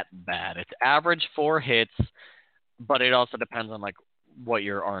that bad. It's average 4 hits, but it also depends on what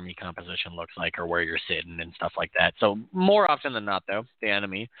your army composition looks like or where you're sitting and stuff like that. So more often than not, though, the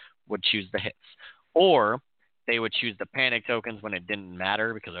enemy would choose the hits. Or they would choose the panic tokens when it didn't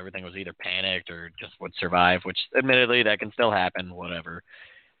matter because everything was either panicked or just would survive, which admittedly that can still happen, whatever.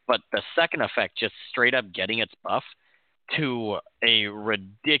 But the second effect, just straight up getting its buff to a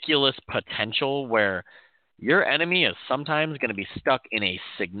ridiculous potential where your enemy is sometimes going to be stuck in a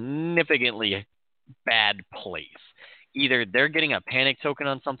significantly bad place. Either they're getting a panic token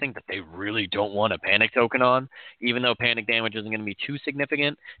on something that they really don't want a panic token on, even though panic damage isn't going to be too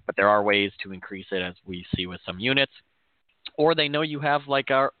significant, but there are ways to increase it as we see with some units. Or they know you have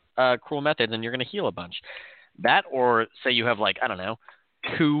our cruel methods and you're going to heal a bunch. That, or say you have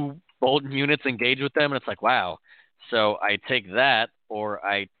 2 Bolton units engaged with them and it's wow. So I take that or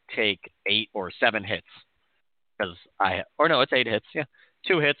I take 8 or 7 hits. It's 8 hits, yeah.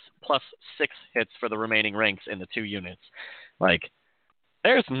 2 hits plus 6 hits for the remaining ranks in the 2 units.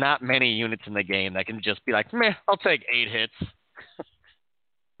 There's not many units in the game that can just be meh, I'll take 8 hits.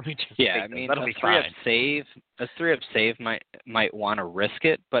 Yeah, I mean, a 3-up save might want to risk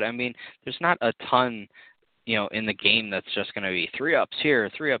it, but I mean, there's not a ton, in the game that's just going to be 3-ups here,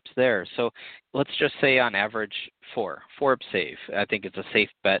 3-ups there. So let's just say on average 4-up save. I think it's a safe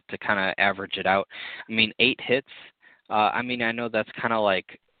bet to kind of average it out. I mean, 8 hits. I mean, I know that's kind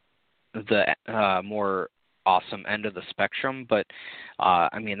of the more awesome end of the spectrum, but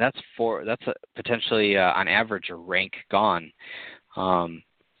I mean that's potentially on average a rank gone. And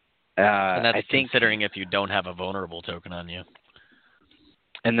that's I think, considering if you don't have a vulnerable token on you.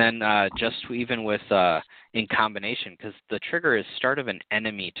 And then just even with in combination, because the trigger is start of an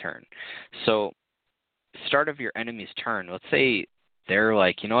enemy turn. So start of your enemy's turn. Let's say they're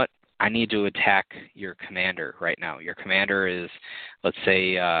you know what? I need to attack your commander right now. Your commander is, let's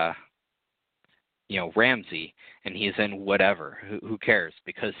say, Ramsey, and he's in whatever. Who cares?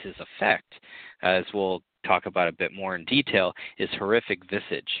 Because his effect, as we'll talk about a bit more in detail, is Horrific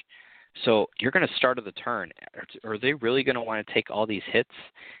Visage. So you're going to start of the turn. Are they really going to want to take all these hits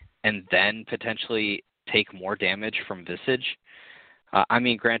and then potentially take more damage from Visage? I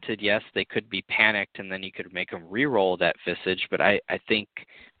mean, granted, yes, they could be panicked, and then you could make them re-roll that Visage, but I think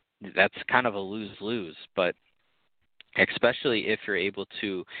that's kind of a lose-lose, but especially if you're able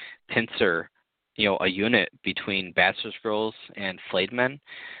to pincer, a unit between Bastard Scrolls and Flayed Men.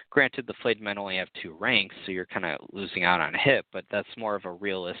 Granted, the Flayed Men only have 2 ranks, so you're kind of losing out on a hit, but that's more of a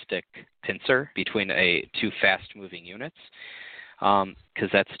realistic pincer between 2 fast-moving units,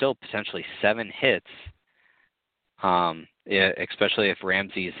 because that's still potentially 7 hits especially if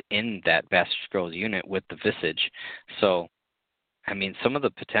Ramsey's in that Bastard Scrolls unit with the Visage. So, I mean, some of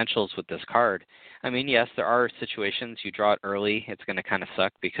the potentials with this card, I mean, yes, there are situations you draw it early, it's going to kind of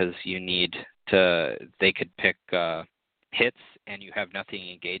suck because they could pick hits and you have nothing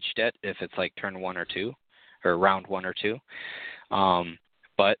engaged yet if it's like turn 1 or 2 or round 1 or 2.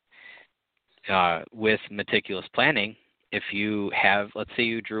 But with meticulous planning, if you have, let's say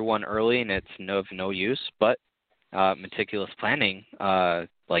you drew one early and it's of no use, but meticulous planning,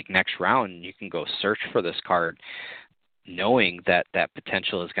 like next round, you can go search for this card knowing that that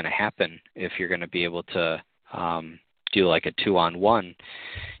potential is going to happen if you're going to be able to do like a 2-on-1.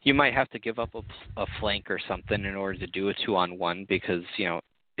 You might have to give up a flank or something in order to do a 2-on-1 because, you know,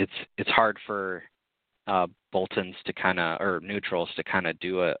 it's hard for Boltons to kind of, or neutrals to kind of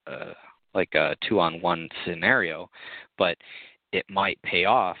do a 2-on-1 scenario, but it might pay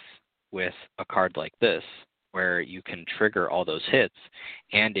off with a card like this where you can trigger all those hits,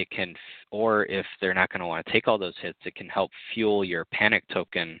 and it can, or if they're not going to want to take all those hits, it can help fuel your panic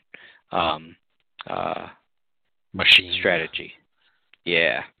token machine strategy.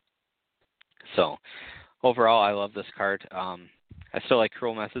 Yeah. So overall, I love this card. I still like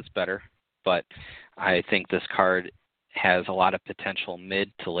Cruel Methods better, but I think this card has a lot of potential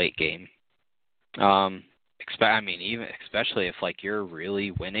mid to late game. Even especially if like you're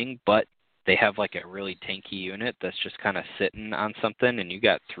really winning, but they have like a really tanky unit that's just kind of sitting on something, and you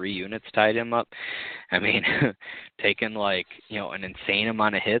got 3 units tied him up. I mean, taking like, you know, an insane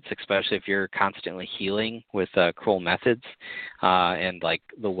amount of hits, especially if you're constantly healing with Cruel Methods and like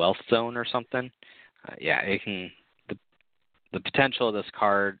the Wealth Zone or something. It can. The potential of this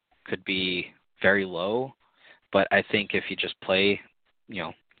card could be very low, but I think if you just play, you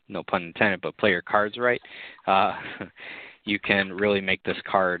know, no pun intended, but play your cards right, you can really make this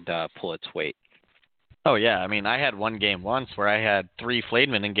card pull its weight. Oh, yeah. I mean, I had one game once where I had 3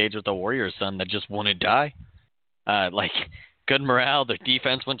 Flademen engage with a Warrior's Son that just wouldn't die. Like, good morale, their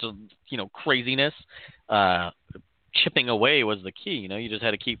defense went to, you know, craziness. Chipping away was the key. You know, you just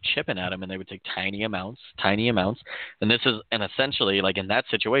had to keep chipping at them, and they would take tiny amounts. And this is, and essentially, like in that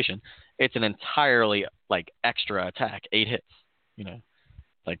situation, it's an entirely, like, extra attack, 8 hits, you know.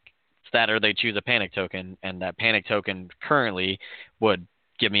 Like, it's that or they choose a panic token, and that panic token currently would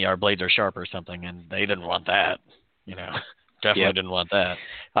give me our blades are sharp or something, and they didn't want that, you know. Definitely didn't want that.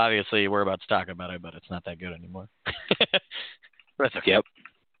 Obviously, we're about to talk about it, but it's not that good anymore. That's okay. Yep.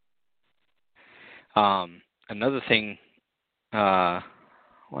 Another thing, I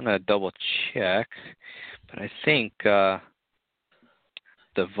want to double check, but I think the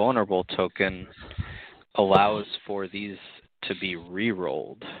vulnerable token allows for these to be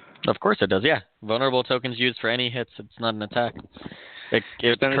re-rolled. Of course it does, yeah. Vulnerable tokens used for any hits. It's not an attack. It's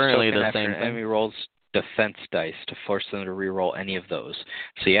currently the same thing. Enemy rolls defense dice to force them to re-roll any of those.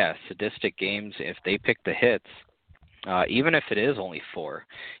 So yeah, Sadistic Games, if they pick the hits, even if it is only 4,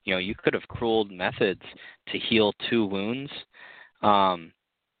 you know, you could have Cruel Methods to heal 2 wounds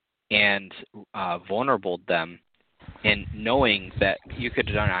and vulnerable them, and knowing that you could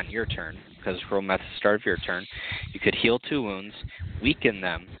have done it on your turn, because Cruel Methods start of your turn, you could heal 2 wounds, weaken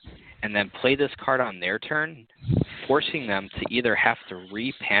them, and then play this card on their turn, forcing them to either have to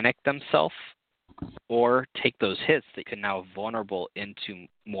re-panic themselves or take those hits that can now vulnerable into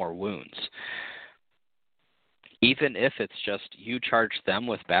more wounds. Even if it's just you charge them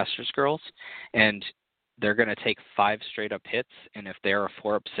with Bastard Scrolls and they're going to take 5 straight up hits, and if they're a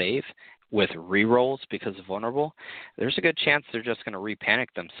 4-up save with rerolls because of vulnerable, there's a good chance they're just going to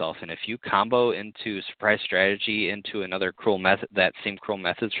re-panic themselves. And if you combo into Surprise Strategy into another Cruel Method, that same Cruel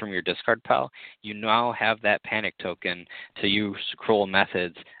Methods from your discard pile, you now have that panic token to use Cruel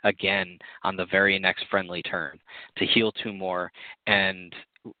Methods again on the very next friendly turn to heal 2 more and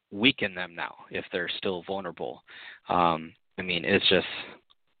weaken them now if they're still vulnerable. I mean, it's just,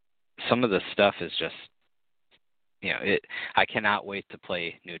 some of the stuff is just, you know, I cannot wait to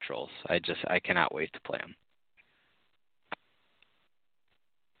play neutrals. I cannot wait to play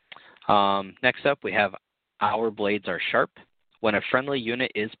them. Next up, we have Our Blades Are Sharp. When a friendly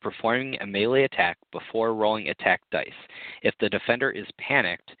unit is performing a melee attack before rolling attack dice, if the defender is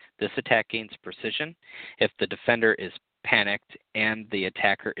panicked, this attack gains precision. If the defender is panicked and the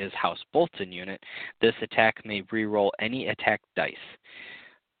attacker is House Bolton unit, this attack may re-roll any attack dice.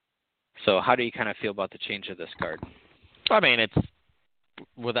 So how do you kind of feel about the change of this card? I mean, it's,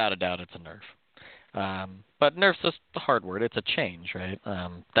 without a doubt, it's a nerf. But nerf's just a hard word. It's a change, right?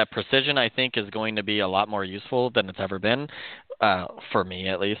 That precision, I think, is going to be a lot more useful than it's ever been, for me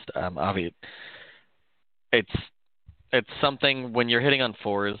at least. Obviously, it's something, when you're hitting on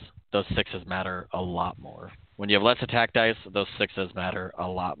 4s, those 6s matter a lot more. When you have less attack dice, those 6s matter a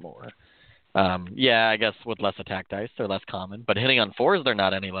lot more. Yeah, I guess with less attack dice, they're less common. But hitting on 4s, they're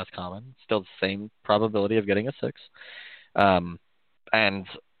not any less common. Still the same probability of getting a 6. And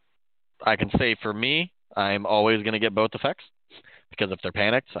I can say for me, I'm always going to get both effects. Because if they're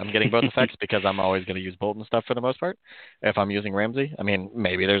panicked, I'm getting both effects because I'm always going to use Bolt and stuff for the most part. If I'm using Ramsey, I mean,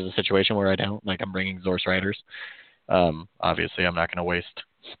 maybe there's a situation where I don't. Like I'm bringing Zorse Riders. Obviously, I'm not going to waste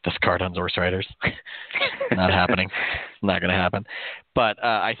this card on Zorse Riders. Not happening. Not going to happen. But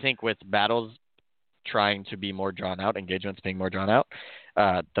I think with battles trying to be more drawn out, engagements being more drawn out,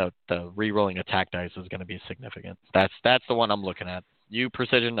 the re-rolling attack dice is going to be significant. That's the one I'm looking at. You,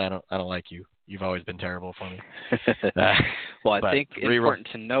 Precision, I don't like you. You've always been terrible for me. Well, I think it's important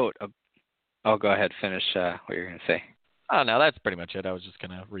to note. Go ahead, finish what you're going to say. Oh, no, that's pretty much it. I was just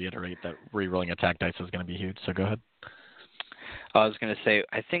going to reiterate that re-rolling attack dice is going to be huge, so go ahead. I was going to say,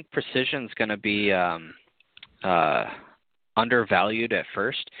 I think Precision's going to be undervalued at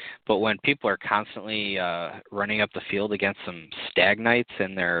first, but when people are constantly running up the field against some Stag Knights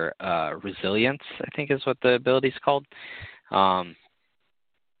and their Resilience, I think is what the ability's called,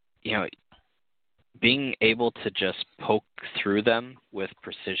 being able to just poke through them with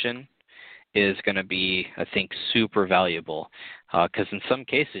precision is going to be, I think, super valuable because in some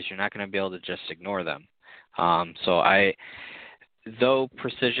cases you're not going to be able to just ignore them. Though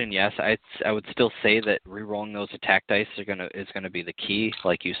precision, yes, I would still say that re-rolling those attack dice is going to be the key,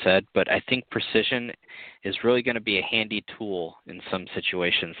 like you said. But I think precision is really going to be a handy tool in some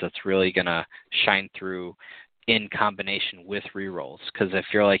situations that's really going to shine through in combination with re-rolls. Because if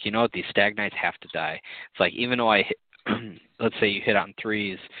you're like, these Stag Knights have to die. It's like, even though I hit, let's say you hit on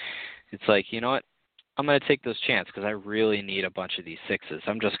 3s, it's like, you know what? I'm going to take those chances because I really need a bunch of these 6s.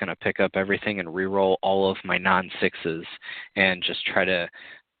 I'm just going to pick up everything and re-roll all of my non-6s and just try to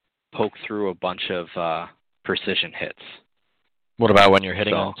poke through a bunch of precision hits. What about when you're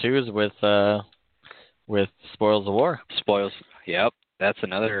hitting on 2s with Spoils of War? Spoils, yep. That's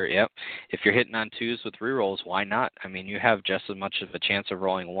another, yep. If you're hitting on 2s with rerolls, why not? I mean, you have just as much of a chance of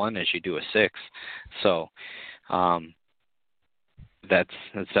rolling 1 as you do a 6. So that's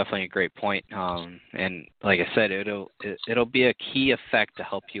definitely a great point. And like I said, it'll be a key effect to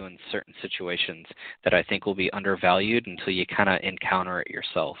help you in certain situations that I think will be undervalued until you kind of encounter it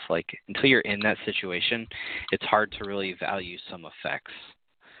yourself. Like until you're in that situation, it's hard to really value some effects.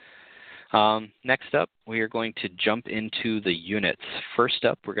 Next up, we are going to jump into the units. First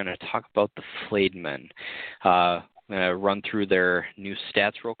up, we're going to talk about the Flayed Men. I'm going to run through their new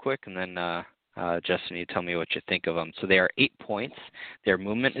stats real quick, and then Justin, you tell me what you think of them. So they are 8 points. Their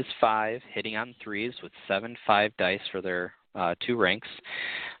movement is 5, hitting on 3s with 7/5 dice for their 2 ranks.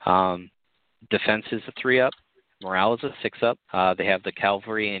 Defense is a 3-up. Morale is a 6-up. They have the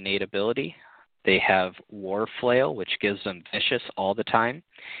Cavalry innate ability. They have War Flail, which gives them Vicious all the time.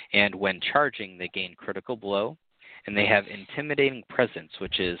 And when charging, they gain Critical Blow. And they have Intimidating Presence,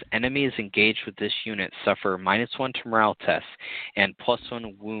 which is enemies engaged with this unit suffer -1 to morale tests and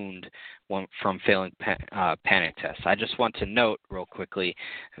 +1 wound from failing panic tests. I just want to note real quickly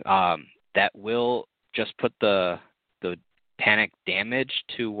that will just put the panic damage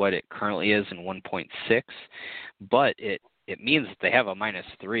to what it currently is in 1.6, but it means that they have a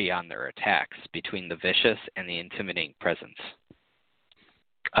 -3 on their attacks between the Vicious and the Intimidating Presence.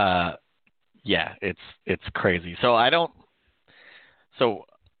 Yeah, it's crazy. So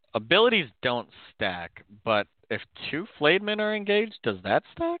abilities don't stack, but if 2 Flayed Men are engaged, does that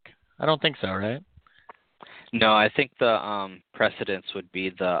stack? I don't think so, right? No, I think the precedence would be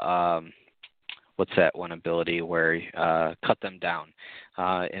the what's that one ability where cut them down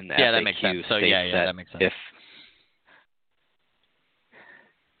in the FAQ that makes sense. So that makes sense.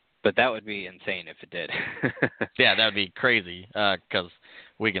 But that would be insane if it did. Yeah, that would be crazy because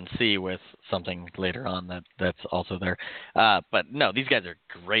we can see with something later on that's also there. But no, these guys are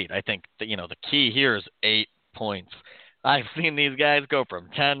great. I think that, the key here is 8 points. I've seen these guys go from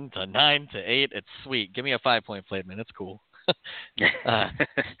 10 to 9 to 8. It's sweet. Give me a 5-point Flayed Man. It's cool.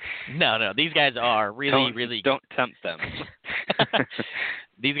 No, these guys are really don't tempt them.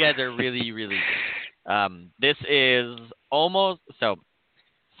 These guys are really good. This is almost so.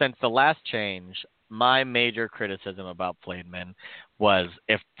 Since the last change, my major criticism about Flayed Men was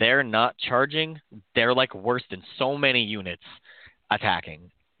if they're not charging, they're like worse than so many units attacking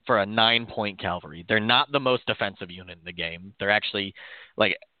for a 9-point cavalry. They're not the most defensive unit in the game. They're actually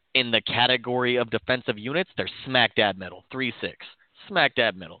like in the category of defensive units, they're smack dab middle, 3-6, smack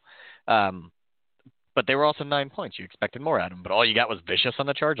dab middle. But they were also 9 points. You expected more out of them, but all you got was Vicious on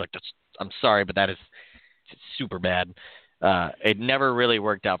the charge. Like, I'm sorry, but that is super bad. It never really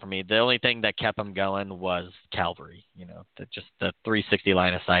worked out for me. The only thing that kept them going was cavalry. Just the 360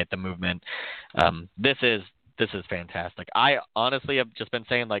 line of sight, the movement. This is fantastic. I honestly have just been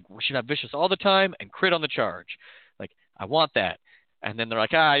saying like we should have vicious all the time and crit on the charge. Like I want that. And then they're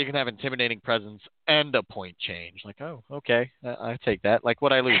like, you can have intimidating presence and a point change. Like, oh, okay, I take that. Like,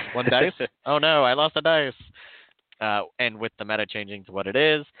 what I lose? One dice? Oh no, I lost a dice. And with the meta changing to what it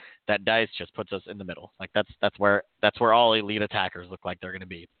is, that dice just puts us in the middle. Like that's where all elite attackers look like they're going to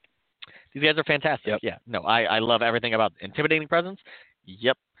be. These guys are fantastic. Yep. Yeah. No, I love everything about intimidating presence.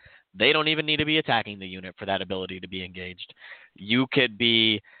 Yep. They don't even need to be attacking the unit for that ability to be engaged. You could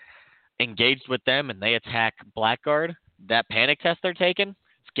be engaged with them and they attack Blackguard. That panic test they're taking,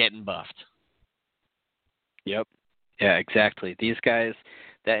 it's getting buffed. Yep. Yeah, exactly. These guys,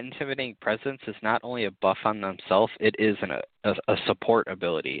 that intimidating presence is not only a buff on themselves, it is a support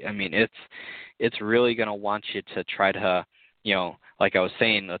ability. I mean, it's really going to want you to try to, like I was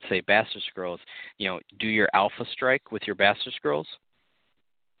saying, let's say Bastard Scrolls, do your Alpha Strike with your Bastard Scrolls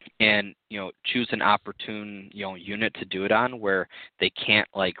and, choose an opportune, unit to do it on where they can't,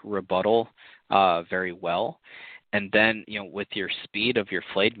 like, rebuttal very well. And then, with your speed of your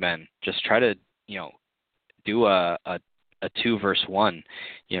Flayed Men, just try to, do a 2 versus 1.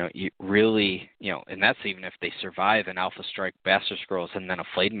 You really, and that's even if they survive an Alpha Strike Bastard Scrolls and then a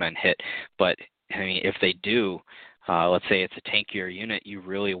Flayed Men hit. But, I mean, if they do, let's say it's a tankier unit, you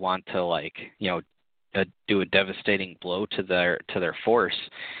really want to, like, do a devastating blow to their force.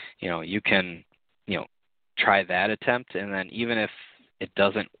 You can, try that attempt. And then even if it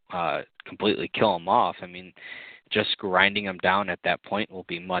doesn't completely kill them off, I mean, just grinding them down at that point will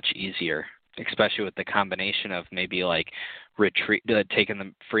be much easier, especially with the combination of maybe like retreat, taking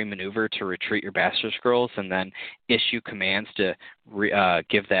the free maneuver to retreat your Bastard Scrolls and then issue commands to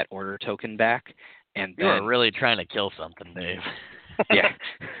give that order token back. And you are really trying to kill something, Dave. Yeah.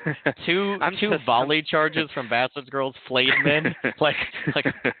 two volley charges from Bastard Scrolls, Flayed Men. Like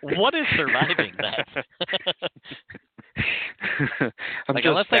what is surviving that? Like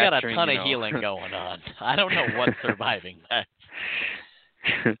unless they got a ton of healing going on, I don't know what's surviving that.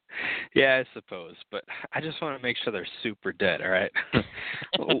 Yeah, I suppose, but I just want to make sure they're super dead. All right,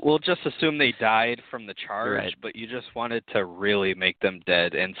 we'll just assume they died from the charge, right. But you just wanted to really make them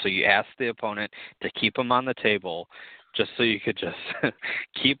dead, and so you asked the opponent to keep them on the table, just so you could just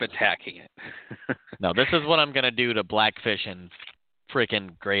keep attacking it. No, this is what I'm gonna do to Blackfish and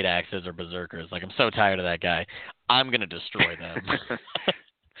freaking Great Axes or Berserkers. Like I'm so tired of that guy. I'm gonna destroy them.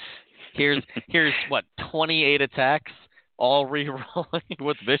 Here's what 28 attacks. All re-rolling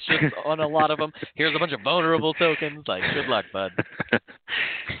with vicious on a lot of them. Here's a bunch of vulnerable tokens. Like, good luck, bud.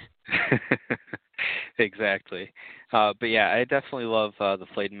 Exactly. But yeah, I definitely love the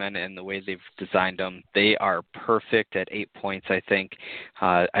Flayed Men and the way they've designed them. They are perfect at 8 points, I think.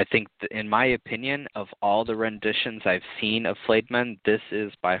 I think, in my opinion, of all the renditions I've seen of Flayed Men, this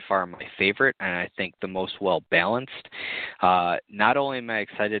is by far my favorite, and I think the most well-balanced. Not only am I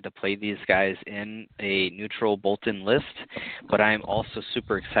excited to play these guys in a neutral Boltyn list, but I'm also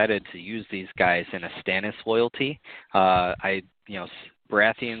super excited to use these guys in a Stannis loyalty. Baratheons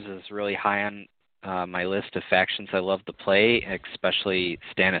is really high on my list of factions I love to play, especially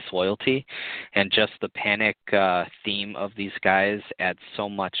Stannis loyalty, and just the panic theme of these guys adds so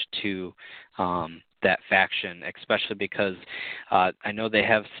much to that faction, especially because I know they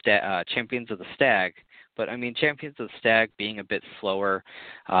have Champions of the Stag, but I mean Champions of the Stag being a bit slower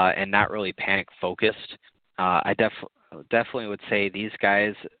and not really panic focused, I definitely would say these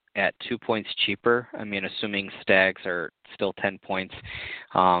guys at 2 points cheaper, I mean assuming Stags are still 10 points,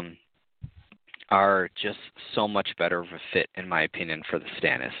 are just so much better of a fit, in my opinion, for the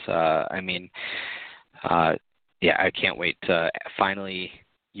Stannis. I can't wait to finally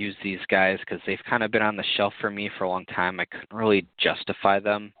use these guys because they've kind of been on the shelf for me for a long time. I couldn't really justify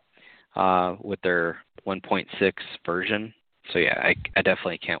them with their 1.6 version. So yeah, I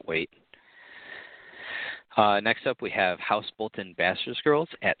definitely can't wait. Next up, we have House Boltyn Bastard Scrolls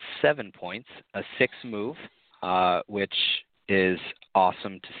at 7 points, a 6 move, which is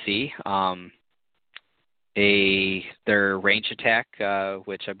awesome to see. Their range attack,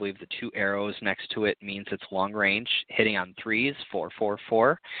 which I believe the 2 arrows next to it means it's long range, hitting on 3s,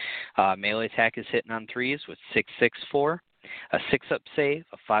 4/4/4. Melee attack is hitting on 3s with 6/6/4. A 6-up save,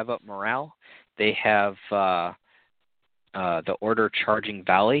 a 5-up morale. They have the order Charging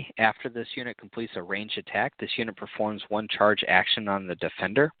Valley. After this unit completes a ranged attack, this unit performs 1 charge action on the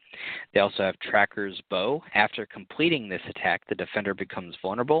defender. They also have Tracker's Bow. After completing this attack, the defender becomes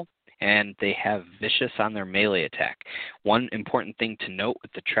vulnerable. And they have Vicious on their melee attack. One important thing to note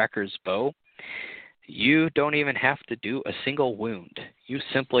with the Tracker's Bow, you don't even have to do a single wound. You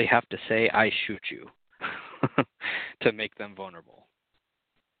simply have to say, I shoot you, to make them vulnerable.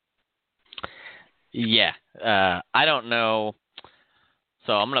 Yeah. I don't know.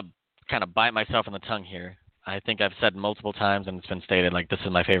 So I'm going to kind of bite myself in the tongue here. I think I've said multiple times, and it's been stated, like, this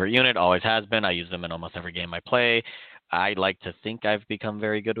is my favorite unit, always has been. I use them in almost every game I play. I like to think I've become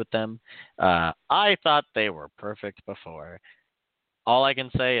very good with them. I thought they were perfect before. All I can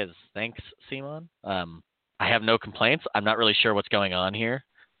say is thanks, Simon. I have no complaints. I'm not really sure what's going on here,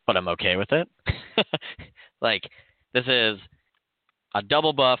 but I'm okay with it. Like, this is a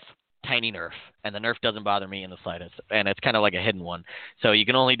double buff, tiny nerf, and the nerf doesn't bother me in the slightest, and it's kind of like a hidden one. So you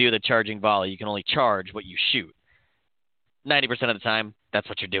can only do the charging volley. You can only charge what you shoot. 90% of the time, that's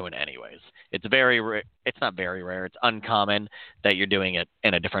what you're doing anyways. It's it's not very rare. It's uncommon that you're doing it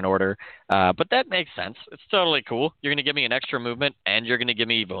in a different order. But that makes sense. It's totally cool. You're going to give me an extra movement, and you're going to give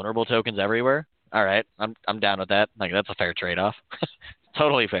me vulnerable tokens everywhere. All right, I'm down with that. Like, that's a fair trade-off.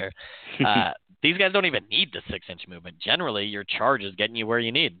 Totally fair. These guys don't even need the 6-inch movement. Generally, your charge is getting you where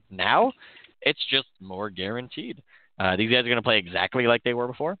you need. Now, it's just more guaranteed. These guys are going to play exactly like they were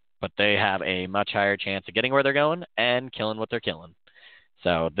before, but they have a much higher chance of getting where they're going and killing what they're killing.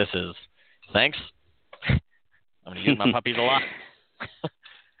 So this is thanks. I'm going to use my puppies a lot.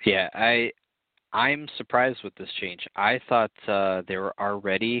 Yeah, I'm surprised with this change. I thought they were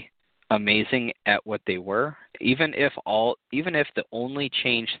already amazing at what they were. Even if the only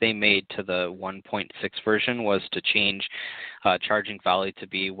change they made to the 1.6 version was to change charging volley to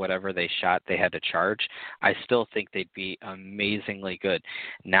be whatever they shot they had to charge, I still think they'd be amazingly good.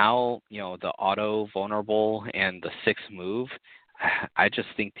 Now, the auto vulnerable and the 6 move, I just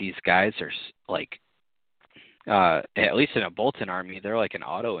think these guys are like, at least in a Boltyn army, they're like an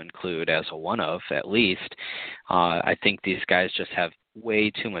auto include as a one of, at least. I think these guys just have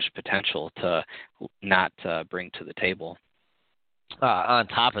way too much potential to not bring to the table. On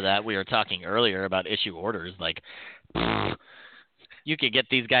top of that, we were talking earlier about issue orders. Like, you could get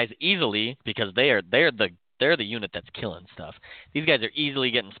these guys easily because they're the unit that's killing stuff. These guys are easily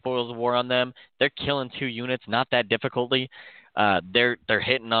getting Spoils of War on them. They're killing 2 units, not that difficultly. They're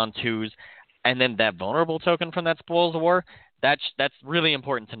hitting on 2s. And then that vulnerable token from that Spoils of War, that's really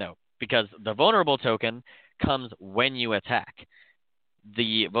important to note, because the vulnerable token comes when you attack.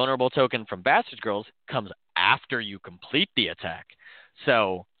 The vulnerable token from Bastard Girls comes after you complete the attack.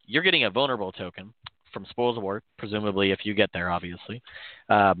 So you're getting a vulnerable token from Spoils of War, presumably if you get there, obviously.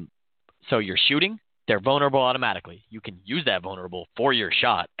 So you're shooting, they're vulnerable automatically. You can use that vulnerable for your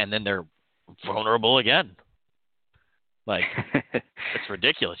shot, and then they're vulnerable again. Like, it's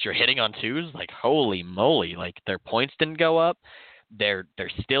ridiculous. You're hitting on 2s, like, holy moly. Like, their points didn't go up. They're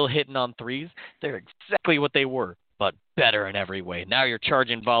still hitting on 3s. They're exactly what they were, but better in every way. Now you're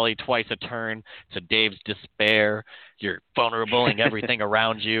charging volley twice a turn to Dave's despair. You're vulnerabling everything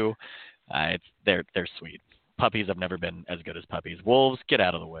around you. They're sweet. Puppies have never been as good as puppies. Wolves, get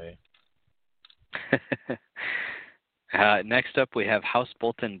out of the way. Next up, we have House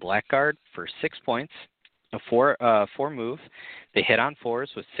Boltyn Blackguard for 6 points. A 4 move. They hit on 4s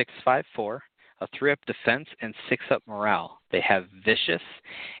with 6/5/4, a 3-up defense, and 6-up morale. They have Vicious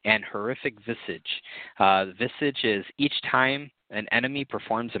and Horrific Visage. Visage is each time an enemy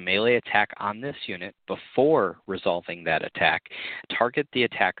performs a melee attack on this unit before resolving that attack, target the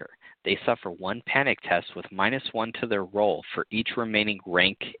attacker. They suffer 1 panic test with -1 to their roll for each remaining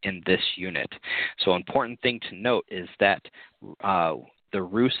rank in this unit. So, important thing to note is that the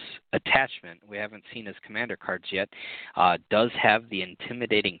Roos attachment, we haven't seen his commander cards yet, does have the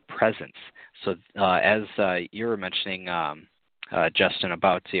Intimidating Presence. So as you were mentioning, Justin,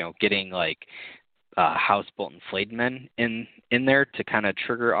 about getting like House Boltyn Flayedmen in there to kind of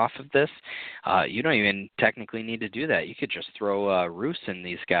trigger off of this, you don't even technically need to do that. You could just throw Roos in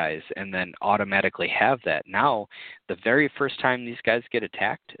these guys and then automatically have that. Now, the very first time these guys get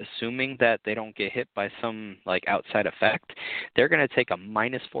attacked, assuming that they don't get hit by some like outside effect, they're going to take a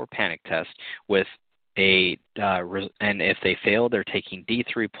 -4 panic test with and if they fail, they're taking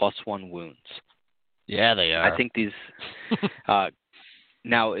D3 +1 wounds. Yeah, they are. I think these.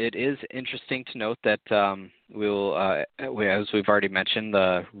 Now, it is interesting to note that as we've already mentioned,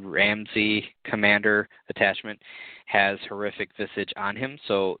 the Ramsey Commander attachment has Horrific Visage on him,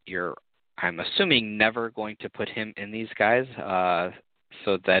 so I'm assuming, never going to put him in these guys.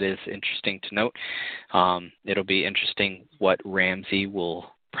 So that is interesting to note. It'll be interesting what Ramsey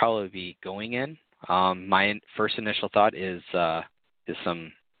will probably be going in. My first initial thought is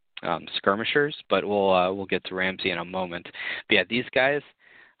some skirmishers, but we'll get to Ramsey in a moment. But yeah, these guys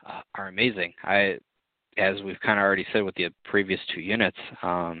are amazing. As we've kind of already said with the previous 2 units,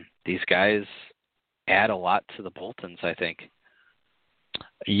 these guys add a lot to the Boltons, I think.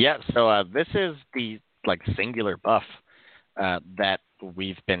 Yeah, so this is the like singular buff that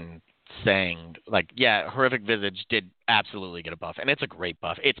we've been saying. Like, yeah, Horrific Visage did absolutely get a buff, and it's a great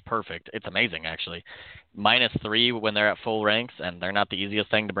buff. It's perfect. It's amazing, actually. -3 when they're at full ranks, and they're not the easiest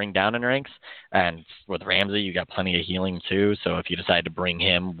thing to bring down in ranks. And with Ramsey, you got plenty of healing too. So if you decide to bring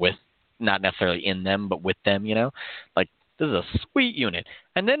him with, not necessarily in them, but with them, like this is a sweet unit.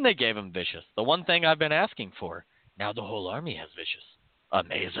 And then they gave him Vicious, the one thing I've been asking for. Now the whole army has Vicious.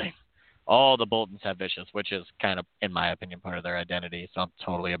 Amazing. All the Boltons have Vicious, which is kind of, in my opinion, part of their identity. So I'm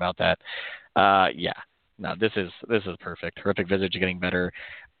totally about that. Yeah. No, this is perfect. Horrific Visage getting better.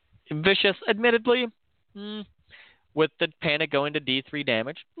 Vicious, admittedly, with the Panic going to D3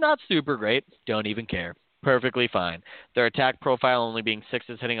 damage, not super great. Don't even care. Perfectly fine. Their attack profile only being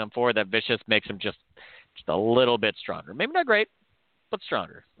 6s hitting on 4, that Vicious makes them just a little bit stronger. Maybe not great, but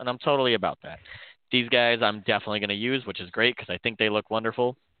stronger. And I'm totally about that. These guys I'm definitely going to use, which is great because I think they look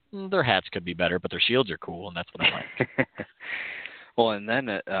wonderful. Their hats could be better, but their shields are cool, and that's what I like. Well, and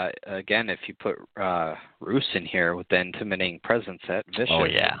then, again, if you put Roos in here with the Intimidating Presence at Vicious,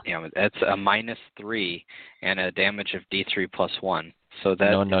 that's a -3 and a damage of D3 +1. So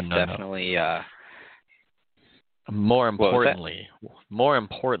that's definitely... More importantly,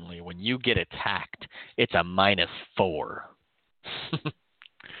 when you get attacked, it's a -4.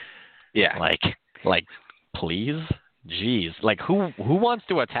 Yeah. Like, please? Jeez. Like, who wants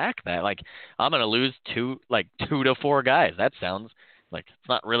to attack that? Like, I'm going to lose 2 to 4 guys. That sounds like it's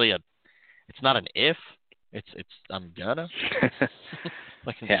not really it's not an if. It's I'm gonna.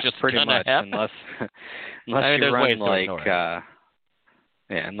 Like, it's yeah, just pretty much. Happen. Unless you run like,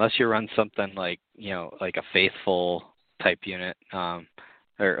 unless you run something like, like a Faithful type unit,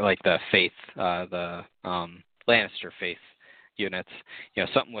 or like the Faith, the Lannister Faith units,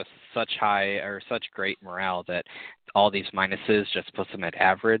 something with such high or such great morale that all these minuses just puts them at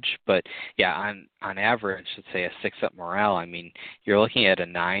average. But yeah, on average, let's say a 6-up morale, I mean, you're looking at a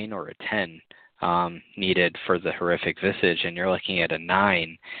 9 or a 10 needed for the Horrific Visage, and you're looking at a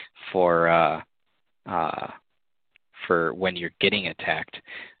 9 for when you're getting attacked,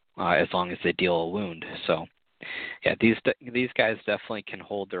 as long as they deal a wound. So yeah, these guys definitely can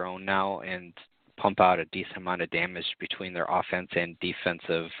hold their own now and pump out a decent amount of damage between their offense and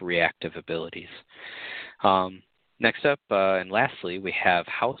defensive reactive abilities. Next up, and lastly, we have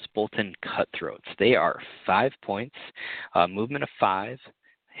House Bolton Cutthroats. They are 5 points, movement of 5,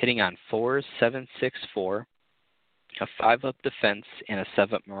 hitting on 4s, 7, 6, 4, a 5-up defense, and a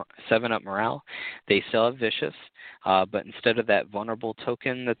 7-up morale. They still have Vicious, but instead of that vulnerable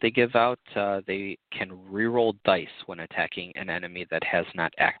token that they give out, they can reroll dice when attacking an enemy that has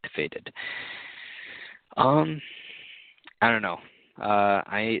not activated. I don't know.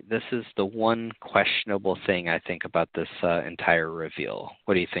 This is the one questionable thing I think about this entire reveal.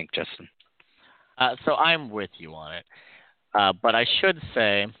 What do you think, Justin? So I'm with you on it, but I should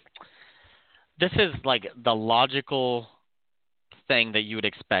say this is like the logical thing that you would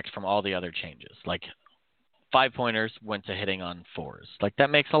expect from all the other changes. Like 5-pointers went to hitting on 4s. Like that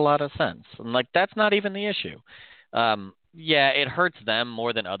makes a lot of sense. And like that's not even the issue. Yeah, it hurts them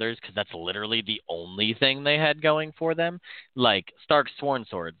more than others because that's literally the only thing they had going for them. Like Stark's Sworn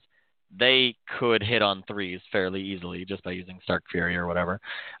Swords, they could hit on 3s fairly easily just by using Stark Fury or whatever.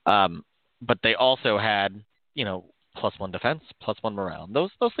 But they also had, +1 defense, +1 morale.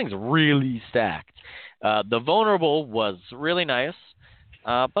 Those things really stacked. The vulnerable was really nice,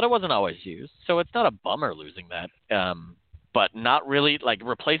 but it wasn't always used, so it's not a bummer losing that. But not really, like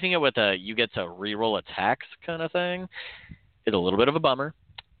replacing it with a you get to reroll attacks kind of thing is a little bit of a bummer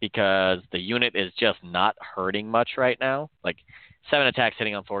because the unit is just not hurting much right now. Like 7 attacks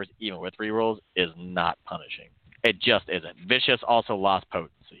hitting on 4s, even with rerolls, is not punishing. It just isn't. Vicious also lost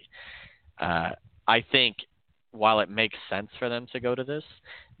potency. I think while it makes sense for them to go to this,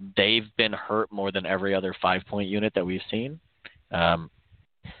 they've been hurt more than every other 5-point unit that we've seen.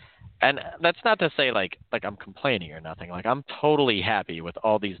 And that's not to say like I'm complaining or nothing. Like I'm totally happy with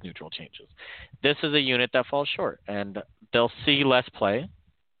all these neutral changes. This is a unit that falls short, and they'll see less play,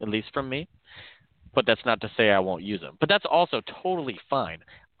 at least from me. But that's not to say I won't use them. But that's also totally fine.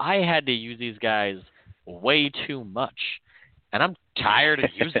 I had to use these guys way too much, and I'm tired of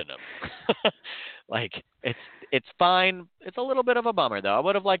using them. Like it's fine. It's a little bit of a bummer though. I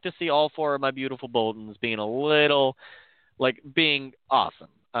would have liked to see all 4 of my beautiful Boltons being being awesome.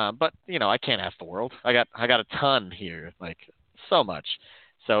 But I can't ask the world. I got a ton here, like so much.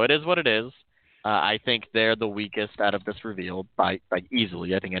 So it is what it is. I think they're the weakest out of this reveal by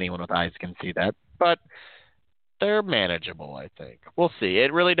easily. I think anyone with eyes can see that. But they're manageable. I think we'll see.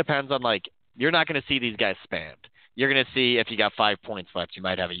 It really depends on like you're not going to see these guys spammed. You're going to see if you got 5 points left, you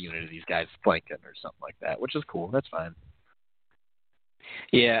might have a unit of these guys flanking or something like that, which is cool. That's fine.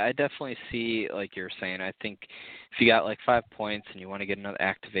 Yeah, I definitely see, like you're saying, I think if you got like 5 points and you want to get another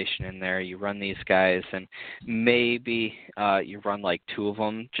activation in there, you run these guys, and maybe you run like 2 of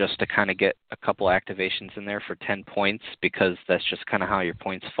them just to kind of get a couple activations in there for 10 points, because that's just kind of how your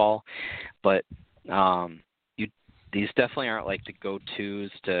points fall. But you these definitely aren't like the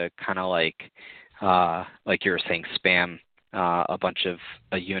go-tos to kind of like you were saying, spam a bunch of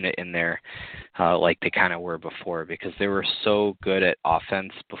a unit in there like they kind of were before, because they were so good at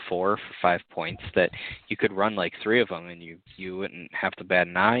offense before for 5 points that you could run like 3 of them and you wouldn't have to bat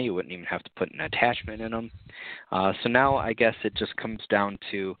an eye. You wouldn't even have to put an attachment in them. So now I guess it just comes down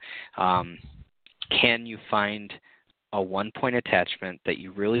to can you find a 1-point attachment that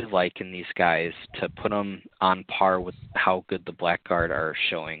you really like in these guys to put them on par with how good the Blackguard are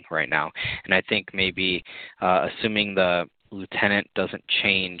showing right now. And I think maybe assuming the lieutenant doesn't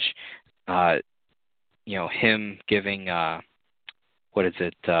change, him giving what is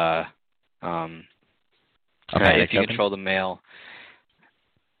it? If you control the male.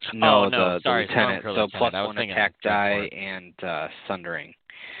 No, the lieutenant. So +1 attack die and sundering.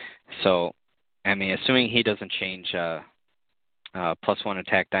 So, I mean, assuming he doesn't change, +1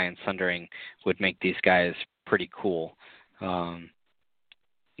 attack die and sundering would make these guys pretty cool. Granted,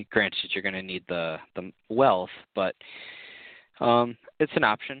 you're going to need the wealth, but it's an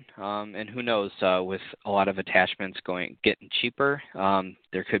option. And who knows, with a lot of attachments getting cheaper,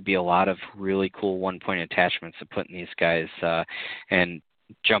 there could be a lot of really cool 1-point attachments to put in these guys. And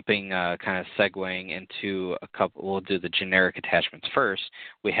jumping, kind of segueing into a couple, we'll do the generic attachments first.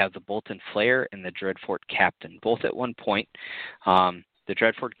 We have the Bolton Flare and the Dreadfort Captain, both at 1 point. The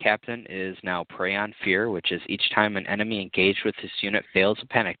Dreadfort Captain is now Prey on Fear, which is each time an enemy engaged with this unit fails a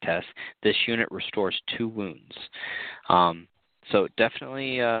panic test, this unit restores 2 wounds. So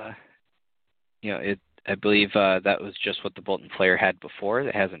definitely, I believe that was just what the Bolton Flare had before.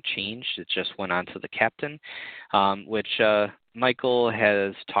 It hasn't changed. It just went on to the Captain, which Michael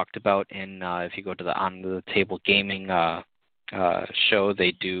has talked about in, if you go to the On the Table Gaming show,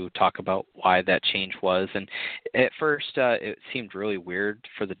 they do talk about why that change was. And at first, it seemed really weird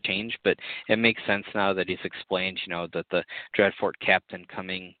for the change, but it makes sense now that he's explained, that the Dreadfort Captain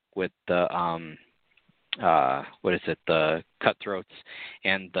coming with the the Cutthroats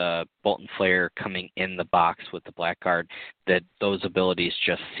and the Bolton Flare coming in the box with the Blackguard, that those abilities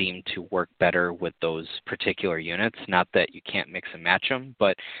just seem to work better with those particular units. Not that you can't mix and match them,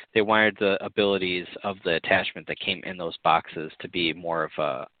 but they wanted the abilities of the attachment that came in those boxes to be more of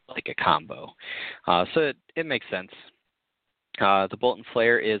a combo. So it makes sense. The Bolton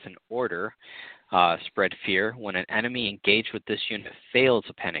Flare is an order. Spread Fear. When an enemy engaged with this unit fails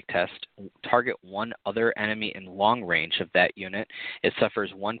a panic test, target one other enemy in long range of that unit. It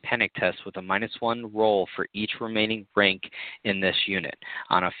suffers 1 panic test with a -1 roll for each remaining rank in this unit.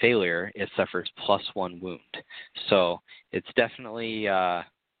 On a failure, it suffers +1 wound. So it's definitely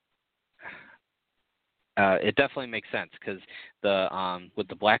it definitely makes sense, because with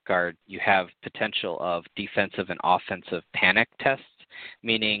the Blackguard, you have potential of defensive and offensive panic tests,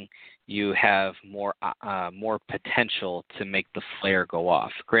 meaning you have more potential to make the flare go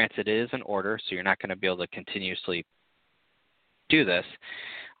off. Granted, it is an order, so you're not going to be able to continuously do this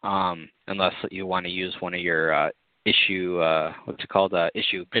unless you want to use one of your issue,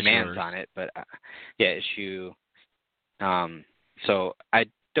 issue commands on it. But issue. So I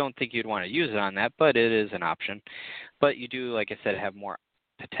don't think you'd want to use it on that, but it is an option. But you do, like I said, have more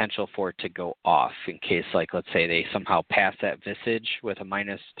potential for it to go off in case, like, let's say they somehow pass that Visage with a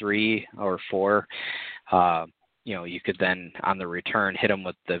 -3 or 4. You could then on the return hit them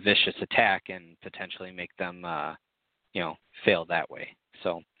with the vicious attack and potentially make them fail that way.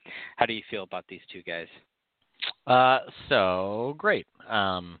 So how do you feel about these 2 guys? So great.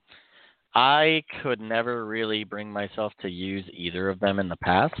 I could never really bring myself to use either of them in the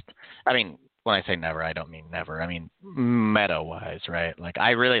past. I mean, when I say never, I don't mean never. I mean meta-wise, right? Like,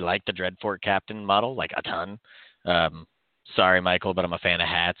 I really like the Dreadfort Captain model, like, a ton. Sorry, Michael, but I'm a fan of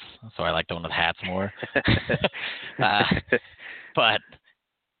hats, so I like the one with hats more. But,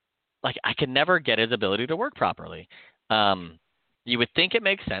 like, I could never get his ability to work properly. You would think it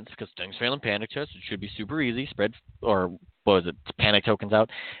makes sense, because things fail in panic tests. It should be super easy. Spread, or what was it, panic tokens out.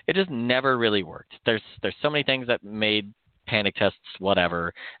 It just never really worked. There's so many things that made panic tests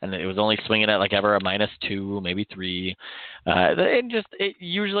whatever, and it was only swinging at like ever a -2, maybe 3. It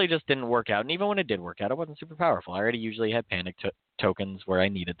usually just didn't work out. And even when it did work out, it wasn't super powerful. I already usually had panic tokens where I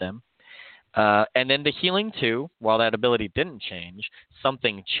needed them. And then the healing 2, while that ability didn't change,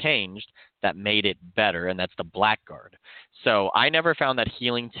 something changed that made it better, and that's the Blackguard. So I never found that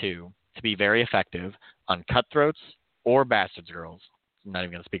healing 2 to be very effective on Cutthroats or Bastards Girls. I'm not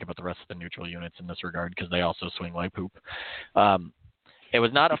even going to speak about the rest of the neutral units in this regard because they also swing like poop. It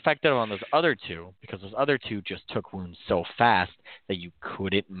was not effective on those other 2 because those other 2 just took wounds so fast that you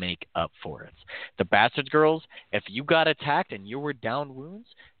couldn't make up for it. The Bastards Girls, if you got attacked and you were down wounds,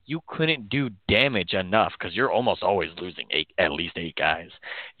 you couldn't do damage enough because you're almost always losing at least 8 guys.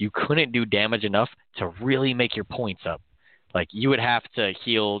 You couldn't do damage enough to really make your points up. Like, you would have to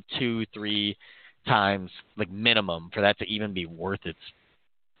heal 2, 3 times, like, minimum for that to even be worth it,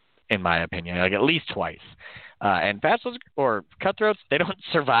 in my opinion. Like, at least twice. And Bastards or Cutthroats, they don't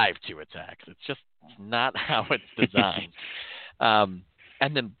survive 2 attacks. It's just not how it's designed.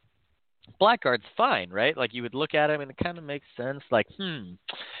 And then Blackguard's fine, right? Like, you would look at him and it kind of makes sense. Like,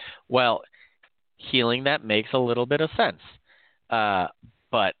 well, healing that makes a little bit of sense.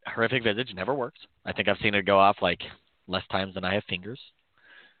 But Horrific Visage never works. I think I've seen it go off like less times than I have fingers.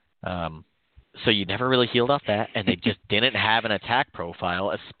 So you never really healed off that, and they just didn't have an attack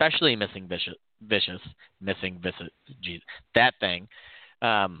profile, especially missing geez, that thing,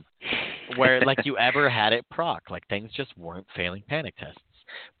 where like you ever had it proc. Like, things just weren't failing panic tests.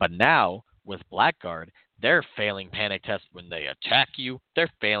 But now with Blackguard, they're failing panic tests when they attack you.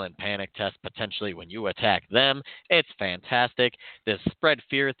 They're failing panic tests potentially when you attack them. It's fantastic. This spread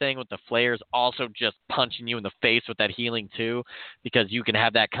fear thing with the flares also just punching you in the face with that healing too, because you can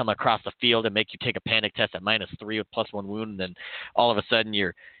have that come across the field and make you take a panic test at -3 with +1 wound, and then all of a sudden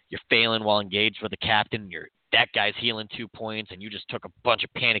you're failing while engaged with the captain. That guy's healing 2 points, and you just took a bunch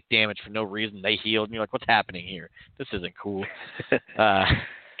of panic damage for no reason. They healed, and you're like, what's happening here? This isn't cool.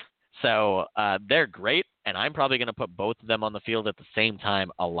 So they're great, and I'm probably going to put both of them on the field at the same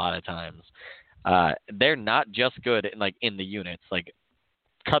time a lot of times. They're not just good in the units. Like,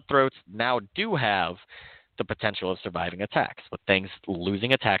 Cutthroats now do have the potential of surviving attacks. With things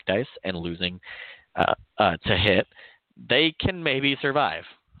losing attack dice and losing to hit, they can maybe survive.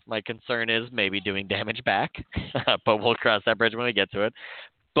 My concern is maybe doing damage back, but we'll cross that bridge when we get to it.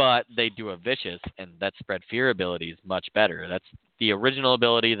 But they do a Vicious, and that Spread Fear ability is much better. That's the original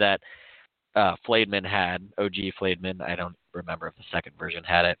ability that Flademan had, OG Flademan. I don't remember if the second version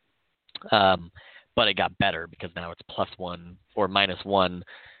had it. But it got better because now it's +1 or -1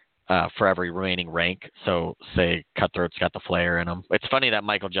 for every remaining rank. So, say Cutthroat's got the Flare in them. It's funny that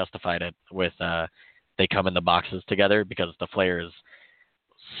Michael justified it with they come in the boxes together because the Flare is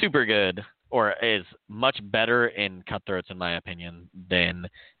super good, or is much better in Cutthroats, in my opinion, than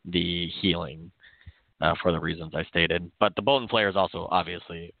the healing for the reasons I stated. But the Bolt and Flare is also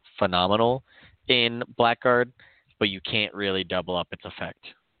obviously phenomenal in Blackguard, but you can't really double up its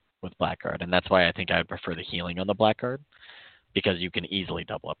effect with Blackguard. And that's why I think I would prefer the healing on the Blackguard, because you can easily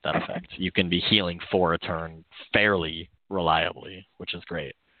double up that effect. You can be healing for a turn fairly reliably, which is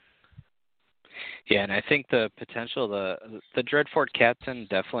great. Yeah, and I think the potential, the Dreadfort Captain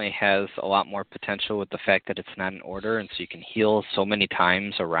definitely has a lot more potential with the fact that it's not an order, and so you can heal so many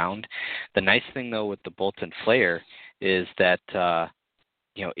times around. The nice thing, though, with the Bolt and Flare is that,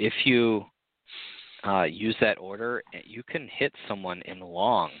 if you use that order, you can hit someone in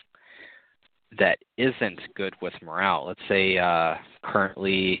long that isn't good with morale. Let's say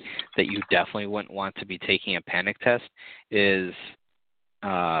currently that you definitely wouldn't want to be taking a panic test is,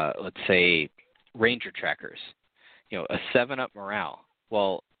 let's say, Ranger Trackers, a 7-up morale.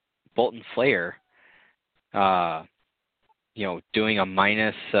 Well, Bolt and Flare, doing a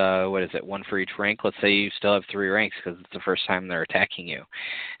minus, 1 for each rank. Let's say you still have 3 ranks because it's the first time they're attacking you.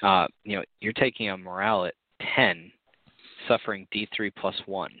 You're taking a morale at 10, suffering D3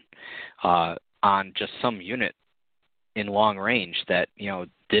 +1 on just some unit in long range that,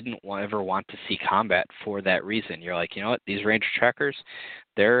 didn't ever want to see combat for that reason. You're like, you know what, these Ranger Trackers,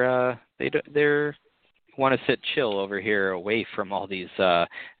 they're want to sit chill over here away from all these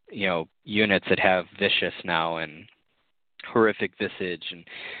units that have Vicious now and Horrific Visage,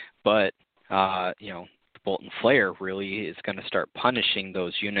 but the Bolt and Flare really is going to start punishing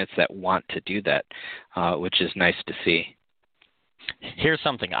those units that want to do that, which is nice to see. Here's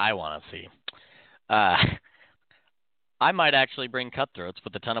something I want to see. I might actually bring Cutthroats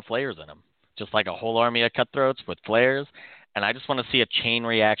with a ton of Flares in them, just like a whole army of Cutthroats with Flares, and I just want to see a chain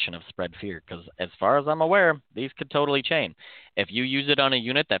reaction of Spread Fear, because as far as I'm aware, these could totally chain. If you use it on a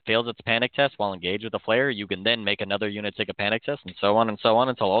unit that fails its panic test while engaged with a Flare, you can then make another unit take a panic test, and so on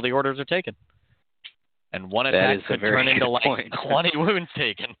until all the orders are taken. And one attack could turn into like 20 wounds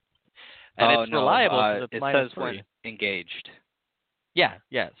taken. And it's reliable because it's it -3. says when engaged. Yeah.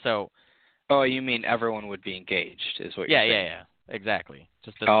 So Oh, you mean everyone would be engaged, is what you're saying? Yeah. Exactly.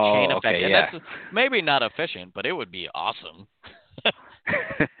 Just a Oh, chain effect. okay, And yeah. that's maybe not efficient, but it would be awesome.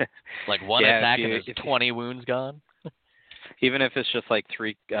 Like one Yeah, attack and there's 20 wounds gone. even if it's just like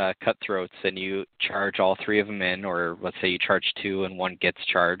 3 cutthroats and you charge all 3 of them in, or let's say you charge 2 and 1 gets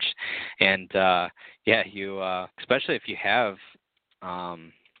charged, and you especially if you have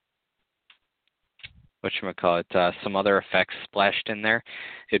whatchamacallit, some other effects splashed in there,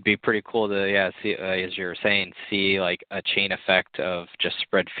 it'd be pretty cool to see, as you were saying, see like a chain effect of just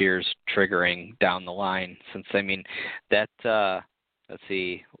spread fears triggering down the line. Since I mean that let's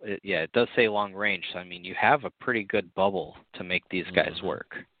see, it does say long range, so I mean you have a pretty good bubble to make these guys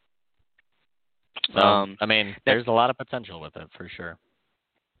work. So I mean, there's a lot of potential with it for sure.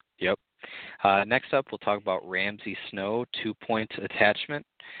 Yep. Next up, we'll talk about Ramsay Snow 2-point attachment.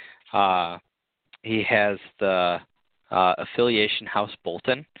 He has the affiliation House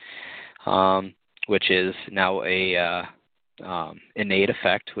Bolton, which is now a innate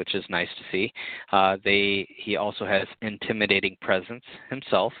effect, which is nice to see. He also has intimidating presence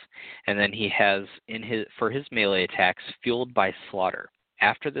himself, and then he has for his melee attacks, fueled by slaughter.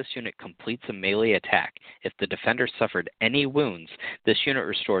 After this unit completes a melee attack, if the defender suffered any wounds, this unit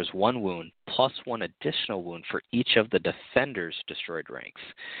restores 1 wound plus 1 additional wound for each of the defender's destroyed ranks.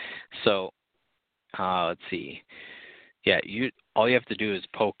 So let's see. Yeah, all you have to do is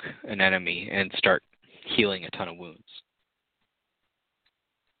poke an enemy and start healing a ton of wounds.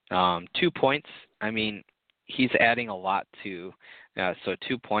 2 points. I mean, he's adding a lot to. So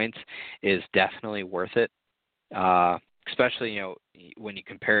 2 points is definitely worth it. Especially when you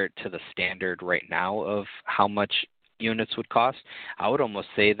compare it to the standard right now of how much units would cost. I would almost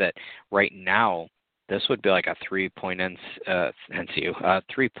say that right now this would be like a 3-point NCU,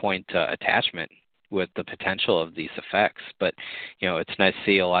 3-point attachment with the potential of these effects. But it's nice to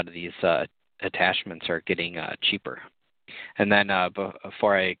see a lot of these attachments are getting cheaper. And then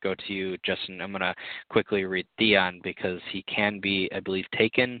before I go to you, Justin, I'm going to quickly read Theon because he can be, I believe,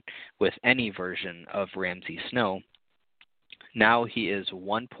 taken with any version of Ramsay Snow. Now he is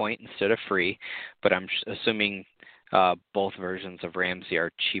 1 point instead of free, but I'm assuming both versions of Ramsay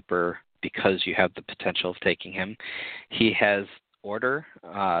are cheaper because you have the potential of taking him. He has order,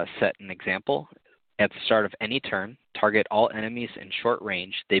 set an example. At the start of any turn, target all enemies in short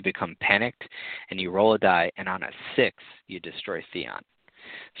range. They become panicked, and you roll a die, and on a 6, you destroy Theon.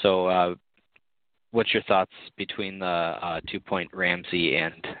 So what's your thoughts between the 2-point Ramsay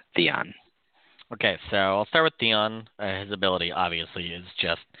and Theon? Okay, so I'll start with Theon. His ability, obviously, is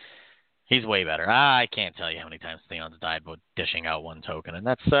just, he's way better. I can't tell you how many times Theon's died with dishing out 1 token, and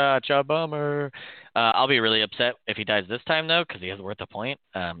that's such a bummer. I'll be really upset if he dies this time, though, because he is worth a point.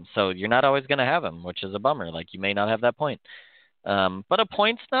 So you're not always going to have him, which is a bummer. Like, you may not have that point. But a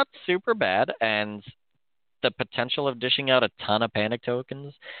point's not super bad, and the potential of dishing out a ton of panic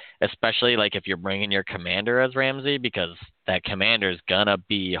tokens, especially like if you're bringing your commander as Ramsay, because that commander is gonna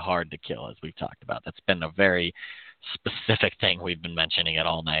be hard to kill, as we've talked about. That's been a very specific thing we've been mentioning it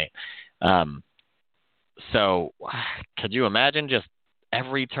all night. So could you imagine just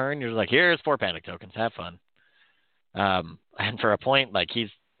every turn you're like, here's 4 panic tokens, have fun. And for a point, like he's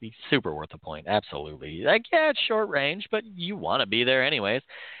super worth a point, absolutely. Like, yeah, it's short range, but you want to be there anyways.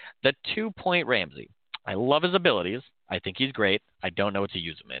 The 2-point Ramsay. I love his abilities. I think he's great. I don't know what to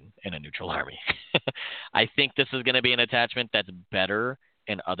use him in a neutral army. I think this is going to be an attachment that's better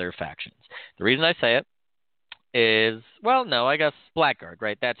in other factions. The reason I say it is, well, no, I guess Blackguard,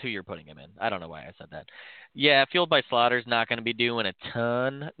 right? That's who you're putting him in. I don't know why I said that. Yeah, Fueled by Slaughter is not going to be doing a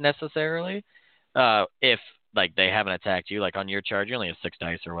ton necessarily. If like they haven't attacked you, like on your charge, you only have 6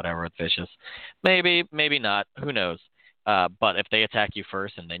 dice or whatever with Vicious. Maybe not. Who knows? But if they attack you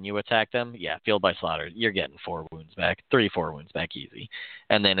first and then you attack them, yeah, Fueled by Slaughter, you're getting 4 wounds back, 4 wounds back easy.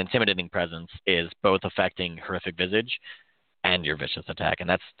 And then Intimidating Presence is both affecting Horrific Visage and your Vicious attack, and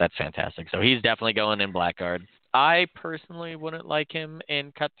that's fantastic. So he's definitely going in Blackguard. I personally wouldn't like him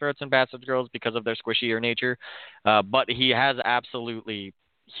in Cutthroats and Bastard Girls because of their squishier nature, but he has absolutely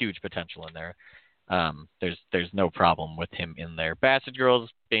huge potential in there. There's no problem with him in there. Bastard Girls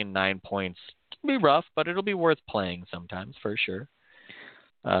being 9 points can be rough, but it'll be worth playing sometimes for sure.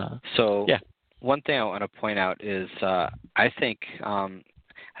 Yeah. One thing I want to point out is I think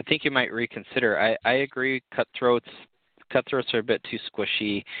you might reconsider. I agree. Cutthroats are a bit too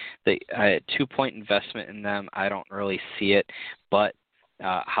squishy. The 2-point investment in them, I don't really see it. But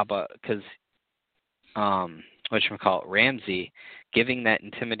how about because Ramsay giving that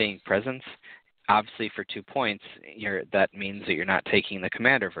intimidating presence. Obviously, for 2 points, that means that you're not taking the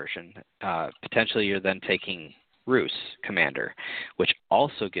commander version. Potentially, you're then taking Roos Commander, which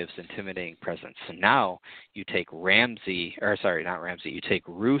also gives intimidating presence. So now you take you take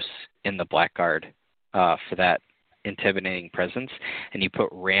Roos in the Blackguard for that intimidating presence, and you put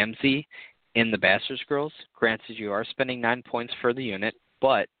Ramsey in the Bastard's Girls. Granted, you are spending 9 points for the unit,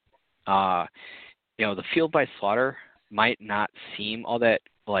 but the Field by Slaughter might not seem all that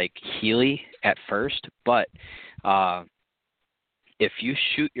like Healy at first, but if you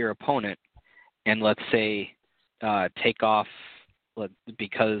shoot your opponent and let's say take off,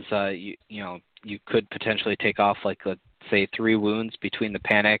 because you could potentially take off like let's say 3 wounds between the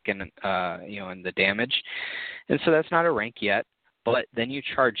panic and and the damage, and so that's not a rank yet. But then you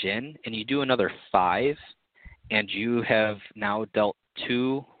charge in and you do another 5, and you have now dealt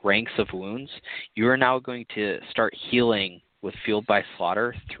 2 ranks of wounds. You are now going to start healing with Field by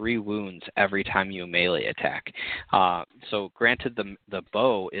Slaughter 3 wounds every time you melee attack. So granted, the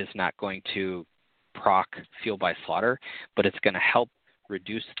bow is not going to proc Field by Slaughter, but it's going to help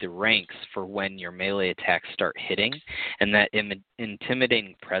reduce the ranks for when your melee attacks start hitting, and that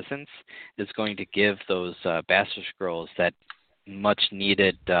intimidating presence is going to give those Bastard Scrolls that much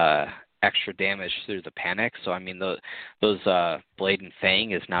needed extra damage through the panic. So I mean, those Blade and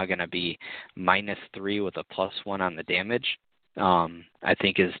Fang is now going to be -3 with a +1 on the damage. I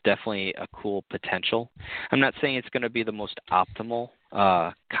think is definitely a cool potential. I'm not saying it's going to be the most optimal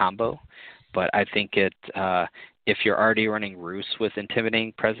combo, but I think if you're already running Roos with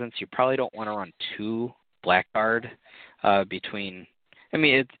intimidating presence, you probably don't want to run 2 Blackguard between. I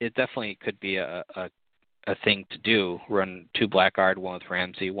mean, it definitely could be a thing to do, run 2 Blackguard, 1 with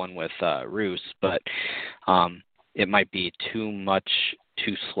Ramsey, 1 with Roos, but it might be too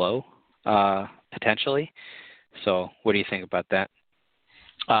slow potentially. So what do you think about that?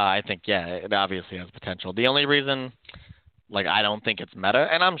 I think, yeah, it obviously has potential. The only reason, I don't think it's meta,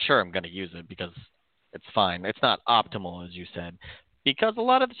 and I'm sure I'm going to use it because it's fine. It's not optimal, as you said, because a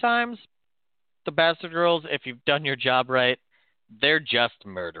lot of the times the Bastard Girls, if you've done your job right, they're just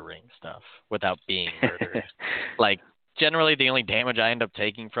murdering stuff without being murdered. Generally, the only damage I end up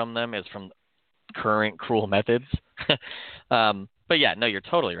taking from them is from current cruel methods. But yeah, no, you're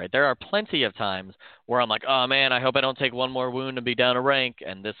totally right. There are plenty of times where I'm like, oh man, I hope I don't take 1 more wound and be down a rank,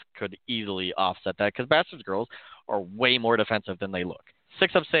 and this could easily offset that because Bastard Girls are way more defensive than they look.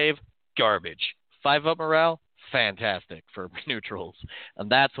 6-up save, garbage. 5-up morale, fantastic for neutrals, and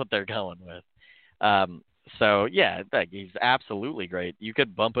that's what they're going with. So yeah, he's absolutely great. You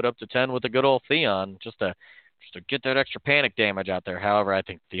could bump it up to 10 with a good old Theon just to get that extra panic damage out there. However, I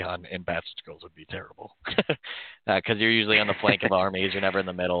think Theon in Bastard Scrolls would be terrible because you're usually on the flank of armies. You're never in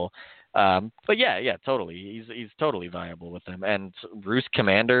the middle. But yeah, totally. He's totally viable with them. And Roos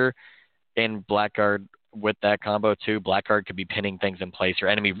Commander in Blackguard with that combo too. Blackguard could be pinning things in place. Your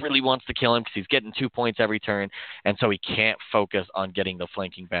enemy really wants to kill him because he's getting 2 points every turn, and so he can't focus on getting the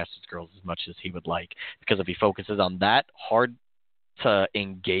flanking Bastard Girls as much as he would like, because if he focuses on that hard to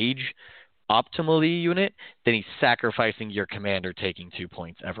engage optimally unit, then he's sacrificing your commander taking 2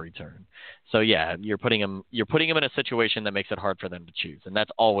 points every turn. So yeah, you're putting him in a situation that makes it hard for them to choose, and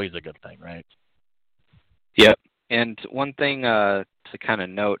that's always a good thing, right? Yep. And one thing to kind of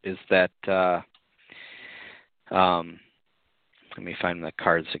note is that let me find the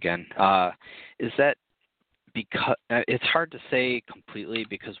cards again. Is that because it's hard to say completely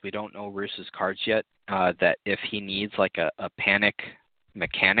because we don't know Roos's cards yet, that if he needs like a panic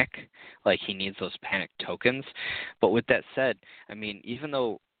mechanic, like he needs those panic tokens. But with that said, I mean, even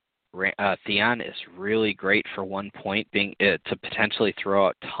though Theon is really great for 1 point, being to potentially throw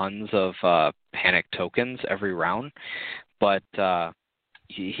out tons of panic tokens every round, but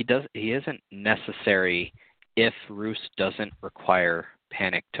he isn't necessary if Roos doesn't require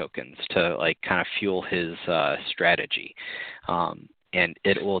panic tokens to kind of fuel his strategy. And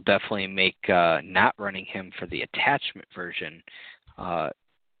it will definitely make not running him for the attachment version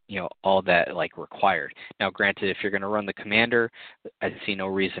all that required. Now, granted, if you're going to run the commander, I see no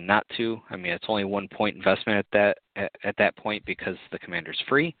reason not to. I mean, it's only 1 point investment at that point because the commander's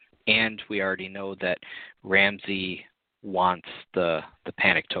free, and we already know that Ramsey wants the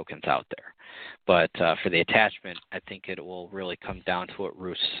panic tokens out there. But for the attachment, I think it will really come down to what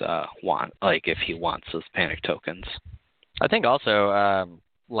Roos wants, if he wants those panic tokens. I think also,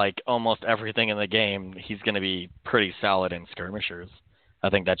 almost everything in the game, he's going to be pretty solid in skirmishers. I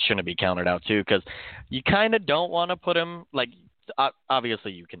think that shouldn't be counted out too, because you kind of don't want to put him,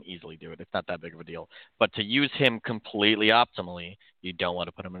 obviously you can easily do it. It's not that big of a deal. But to use him completely optimally, you don't want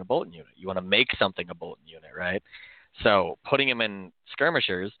to put him in a Bolton unit. You want to make something a Bolton unit, right? So putting him in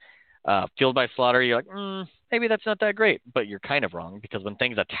skirmishers, Field by Slaughter, you're like, maybe that's not that great. But you're kind of wrong, because when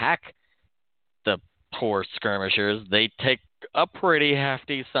things attack the poor skirmishers, they take a pretty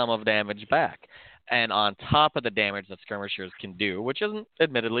hefty sum of damage back. And on top of the damage that skirmishers can do, which isn't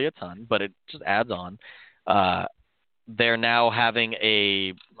admittedly a ton, but it just adds on, they're now having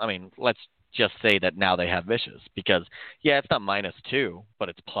let's just say that now they have vicious, because yeah, it's not -2, but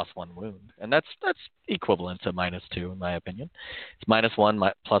it's +1 wound, and that's equivalent to -2 in my opinion. It's -1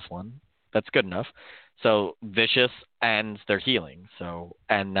 +1. That's good enough. So vicious and they're healing. So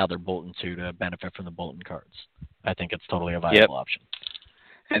and now they're Bolton 2 to benefit from the Bolton cards. I think it's totally a viable option.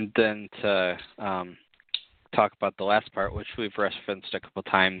 And then to talk about the last part, which we've referenced a couple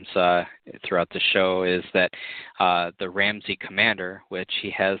times throughout the show, is that the Ramsey Commander, which he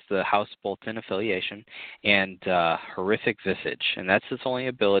has the House Bolton affiliation and Horrific Visage, and that's his only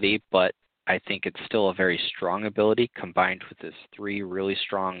ability, but I think it's still a very strong ability combined with his 3 really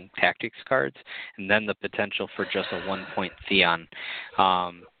strong tactics cards, and then the potential for just a 1-point Theon.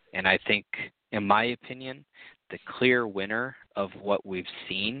 And I think, in my opinion, the clear winner of what we've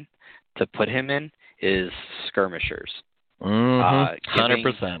seen to put him in is Skirmishers.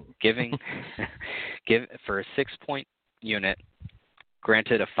 100%. Give for a 6-point unit,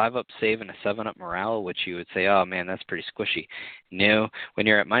 granted a 5-up save and a 7-up morale, which you would say, oh man, that's pretty squishy. No, when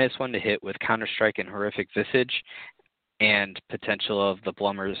you're at -1 to hit with Counterstrike and Horrific Visage, and potential of the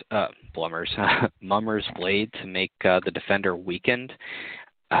Mummer's Blade to make the defender weakened,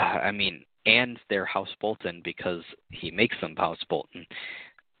 and their House Bolton, because he makes them House Bolton.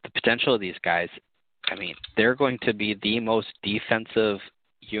 The potential of these guys, they're going to be the most defensive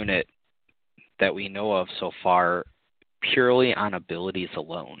unit that we know of so far, purely on abilities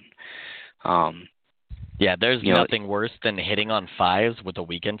alone. There's nothing worse than hitting on 5s with a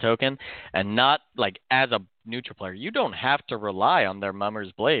weaken token, and not like as a neutral player, you don't have to rely on their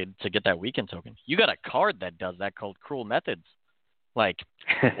Mummer's Blade to get that weaken token. You got a card that does that called Cruel Methods.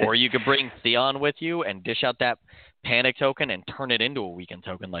 Or you could bring Theon with you and dish out that panic token and turn it into a weaken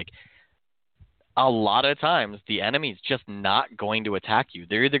token. A lot of times, the enemy's just not going to attack you.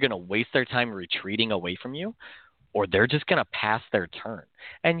 They're either going to waste their time retreating away from you, or they're just going to pass their turn.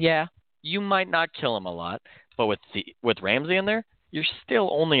 And yeah, you might not kill them a lot, but with Ramsey in there, you're still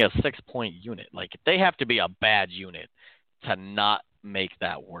only a 6-point unit. They have to be a bad unit to not make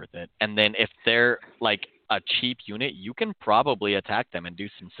that worth it. And then if they're a cheap unit, you can probably attack them and do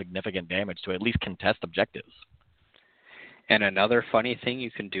some significant damage to at least contest objectives. And another funny thing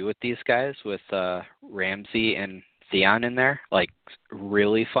you can do with these guys, with Ramsey and Theon in there,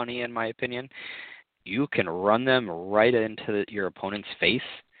 really funny in my opinion, you can run them right into your opponent's face,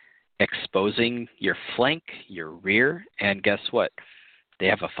 exposing your flank, your rear, and guess what? They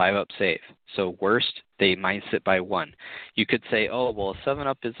have a 5-up save. So worst, they minus it by 1. You could say, oh, well, a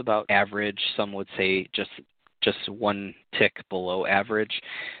 7-up is about average. Some would say just 1 tick below average.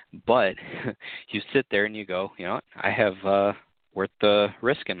 But you sit there and you go, you know what? I have worth the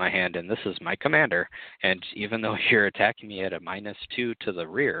risk in my hand, and this is my commander. And even though you're attacking me at a -2 to the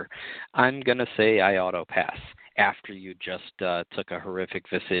rear, I'm going to say I auto-pass after you just took a Horrific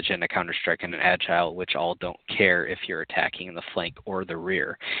Visage and a Counterstrike and an Agile, which all don't care if you're attacking in the flank or the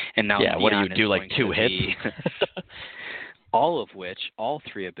rear. And now what do you do, 2 hits? All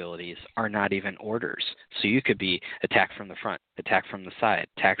 3 abilities are not even orders. So you could be attack from the front, attack from the side,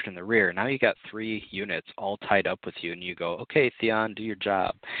 attack from the rear. Now you got 3 units all tied up with you, and you go, okay, Theon, do your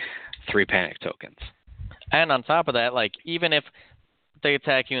job. 3 panic tokens. And on top of that, even if they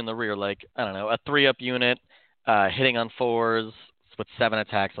attack you in the rear, a 3-up unit, hitting on 4s with 7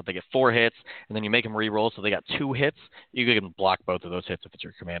 attacks, so they get 4 hits, and then you make them re-roll, so they got 2 hits. You can block both of those hits if it's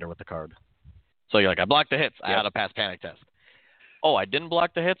your commander with the card. So you're I blocked the hits, I auto-pass panic test. Oh, I didn't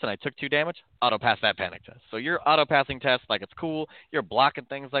block the hits and I took 2 damage, auto-pass that panic test. So you're auto-passing tests like it's cool, you're blocking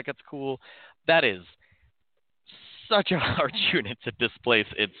things like it's cool. That is such a hard unit to displace.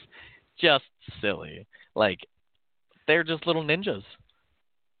 It's just silly. They're just little ninjas.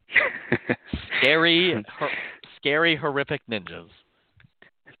 Scary, horrific ninjas.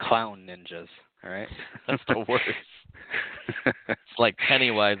 Clown ninjas, all right? That's the worst. It's like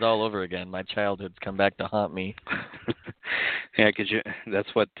Pennywise all over again. My childhood's come back to haunt me. Yeah,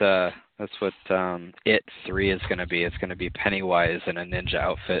 that's what It 3 is going to be. It's going to be Pennywise in a ninja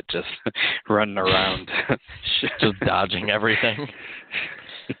outfit, just running around, just dodging everything.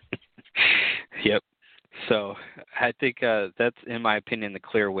 Yep. So I think that's, in my opinion, the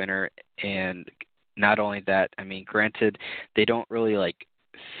clear winner. And not only that, granted, they don't really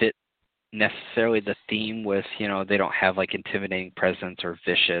fit necessarily the theme with, they don't have like intimidating presence or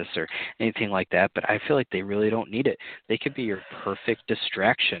vicious or anything like that, but I feel like they really don't need it. They could be your perfect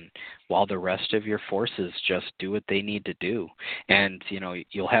distraction while the rest of your forces just do what they need to do. And,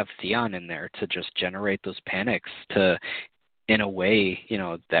 you'll have Theon in there to just generate those panics to, in a way,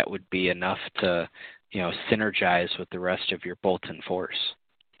 that would be enough to, synergize with the rest of your Bolton force.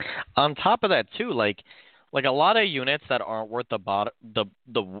 On top of that too, like a lot of units that aren't worth the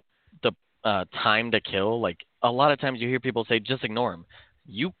time to kill, like a lot of times you hear people say just ignore him.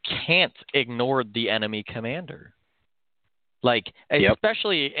 You can't ignore the enemy commander. Like,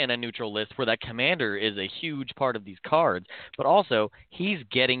 especially in a neutral list where that commander is a huge part of these cards, but also he's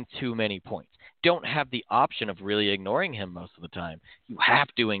getting too many points. Don't have the option of really ignoring him most of the time. You have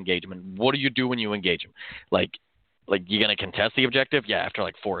to engage him. And what do you do when you engage him? Like you're going to contest the objective? Yeah, after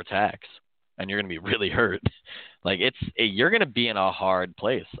like 4 attacks. And you're going to be really hurt. Like, you're going to be in a hard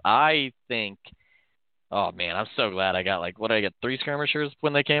place. I think, oh, man, I'm so glad I got, like, what did I get, 3 skirmishers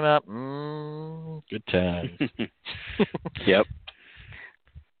when they came out? Good times. Yep.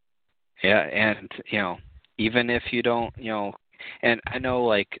 Yeah, and, even if you don't, and I know,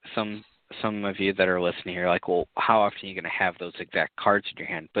 like, some of you that are listening here are like, well, how often are you going to have those exact cards in your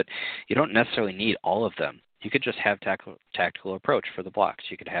hand? But you don't necessarily need all of them. You could just have tactical approach for the blocks.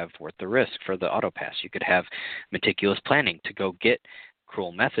 You could have worth the risk for the auto pass. You could have meticulous planning to go get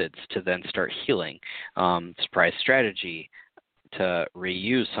cruel methods to then start healing. Surprise strategy to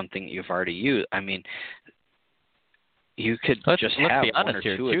reuse something you've already used. I mean, you could let's have be honest one or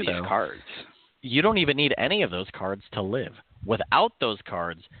here two too, of these though. cards. You don't even need any of those cards to live. Without those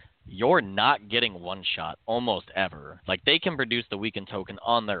cards, you're not getting one shot almost ever. Like, they can produce the weakened token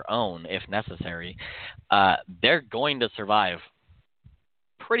on their own if necessary. They're going to survive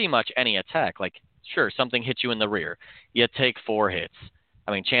pretty much any attack. Like, sure, something hits you in the rear. You take 4 hits.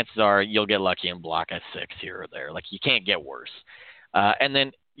 I mean, chances are you'll get lucky and block a 6 here or there. Like, you can't get worse. And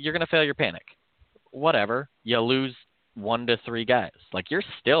then you're going to fail your panic. Whatever. You lose 1 to 3 guys. Like, you're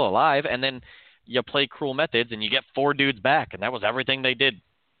still alive, and then you play cruel methods and you get 4 dudes back, and that was everything they did.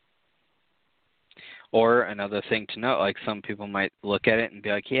 Or another thing to note, like, some people might look at it and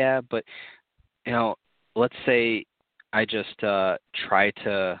be like, yeah, but, let's say I just try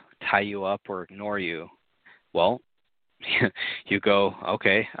to tie you up or ignore you. Well, you go,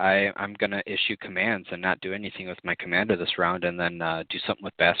 okay, I'm going to issue commands and not do anything with my commander this round, and then do something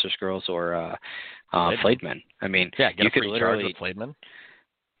with Bastard Girls or Flademan. I mean, yeah, get you a could free literally charge with Flademan.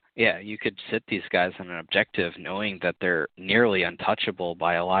 Yeah, you could sit these guys on an objective knowing that they're nearly untouchable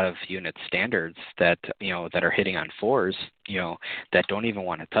by a lot of unit standards that, that are hitting on 4s, that don't even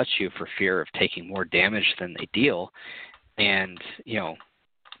want to touch you for fear of taking more damage than they deal. And,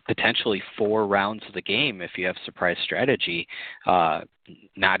 potentially 4 rounds of the game, if you have surprise strategy,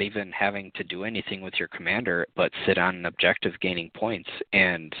 not even having to do anything with your commander, but sit on an objective gaining points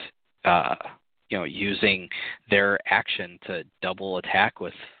and, using their action to double attack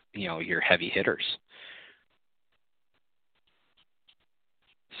with, your heavy hitters.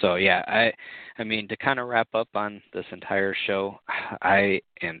 So yeah, I mean, to kind of wrap up on this entire show, I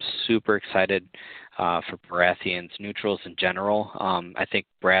am super excited for Baratheon's neutrals in general. I think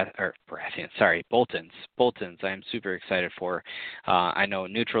Boltons. I'm super excited for. I know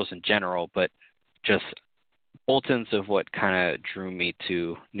neutrals in general, but just Boltons of what kind of drew me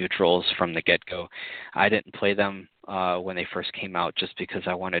to neutrals from the get-go. I didn't play them when they first came out just because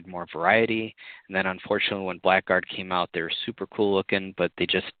I wanted more variety. And then unfortunately when Blackguard came out, they were super cool looking, but they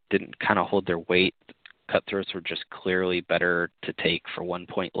just didn't kind of hold their weight. Cutthroats were just clearly better to take for 1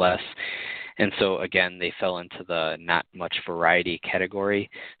 point less. And so again, they fell into the not much variety category.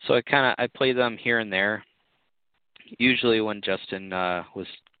 So I play them here and there. Usually when Justin was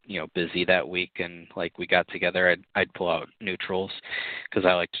busy that week and like we got together, I'd pull out neutrals because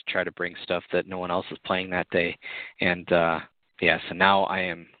I like to try to bring stuff that no one else is playing that day. And so now I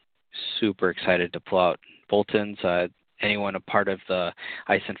am super excited to pull out Boltons. Anyone a part of the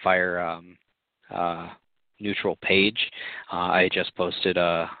Ice and Fire neutral page, I just posted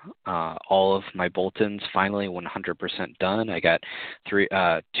all of my Boltons finally 100% done. I got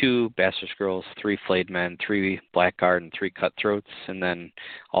 2 Bastard Girls, 3 Flayed Men, 3 Blackguard, and 3 Cutthroats, and then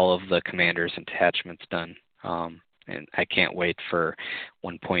all of the commanders and attachments done. And I can't wait for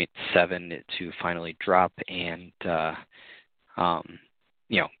 1.7 to finally drop and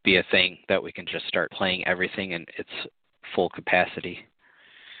be a thing that we can just start playing everything in its full capacity.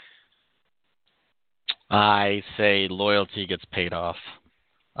 I say loyalty gets paid off.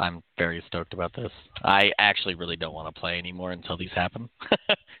 I'm very stoked about this. I actually really don't want to play anymore until these happen.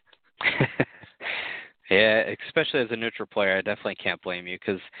 Yeah, Yeah, especially as a neutral player, I definitely can't blame you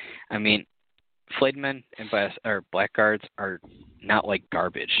because, I mean, flayed men and blackguards are not like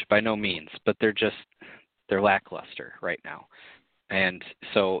garbage by no means, but they're lackluster right now. And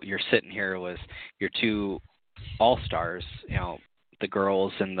so you're sitting here with your two all stars, the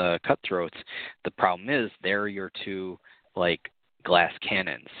girls and the cutthroats. The problem is they're your two like glass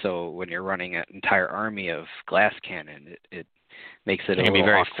cannons. So when you're running an entire army of glass cannon, it makes it a can be little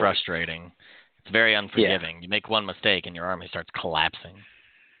very awkward. frustrating. It's very unforgiving. Yeah. You make one mistake and your army starts collapsing.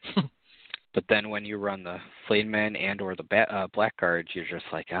 But then when you run the flayed men and or the blackguards, you're just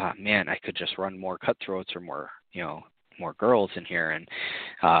like, man, I could just run more cutthroats or more girls in here, and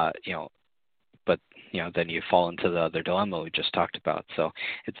but then you fall into the other dilemma we just talked about. So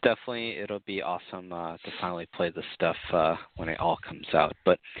it'll be awesome to finally play this stuff when it all comes out.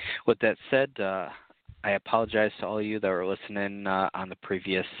 But with that said, I apologize to all of you that were listening on the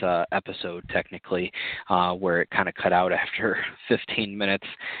previous episode, technically, where it kind of cut out after 15 minutes.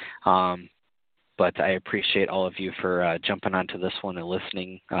 But I appreciate all of you for jumping onto this one and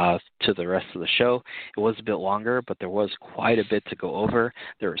listening to the rest of the show. It was a bit longer, but there was quite a bit to go over.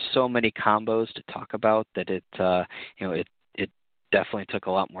 There were so many combos to talk about that it definitely took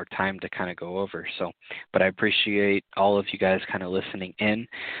a lot more time to kind of go over. So, but I appreciate all of you guys kind of listening in.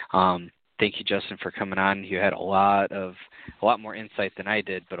 Thank you, Justin, for coming on. You had a lot more insight than I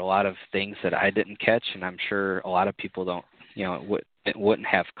did, but a lot of things that I didn't catch, and I'm sure a lot of people don't, wouldn't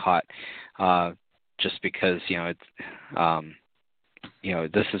have caught. Just because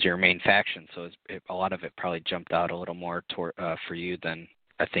this is your main faction, so a lot of it probably jumped out a little more for you than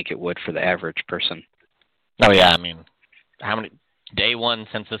I think it would for the average person. Oh yeah, I mean, how many day one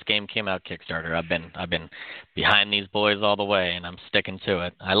since this game came out, Kickstarter, I've been behind these boys all the way, and I'm sticking to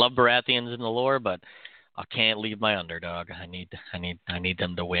it. I love Baratheons in the lore, but I can't leave my underdog. I need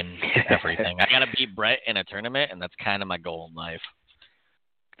them to win everything. I gotta beat Brett in a tournament, and that's kind of my goal in life.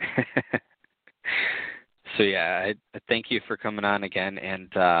 So yeah, I thank you for coming on again, and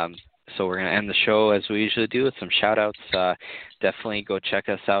so we're going to end the show as we usually do with some shout-outs. Definitely go check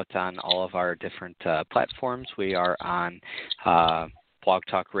us out on all of our different platforms. We are on Blog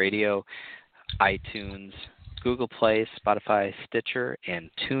Talk Radio, iTunes, Google Play, Spotify, Stitcher, and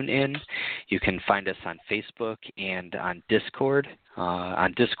TuneIn. You can find us on Facebook and on Discord.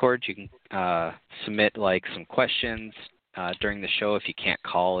 On Discord, you can submit some questions during the show if you can't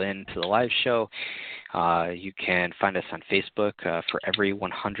call in to the live show. You can find us on Facebook. For every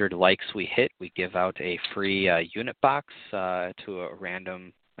 100 likes we hit, we give out a free unit box to a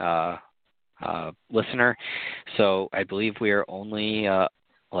random listener. So I believe we are only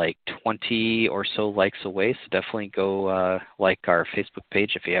 20 or so likes away, so definitely go like our Facebook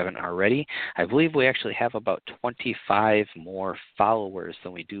page if you haven't already. I believe we actually have about 25 more followers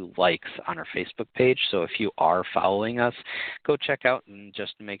than we do likes on our Facebook page, so if you are following us, go check out and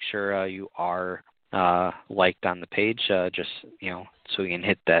just make sure you are liked on the page, just so we can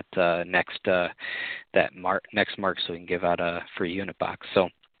hit that next mark so we can give out a free unit box. So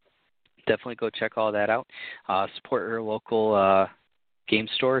definitely go check all that out. Support your local game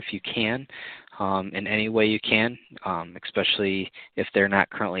store if you can, in any way you can, especially if they're not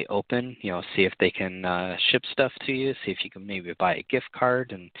currently open. See if they can ship stuff to you, see if you can maybe buy a gift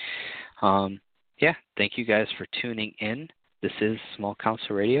card. And thank you guys for tuning in. This is Small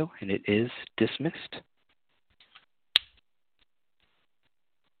Council Radio, and it is dismissed.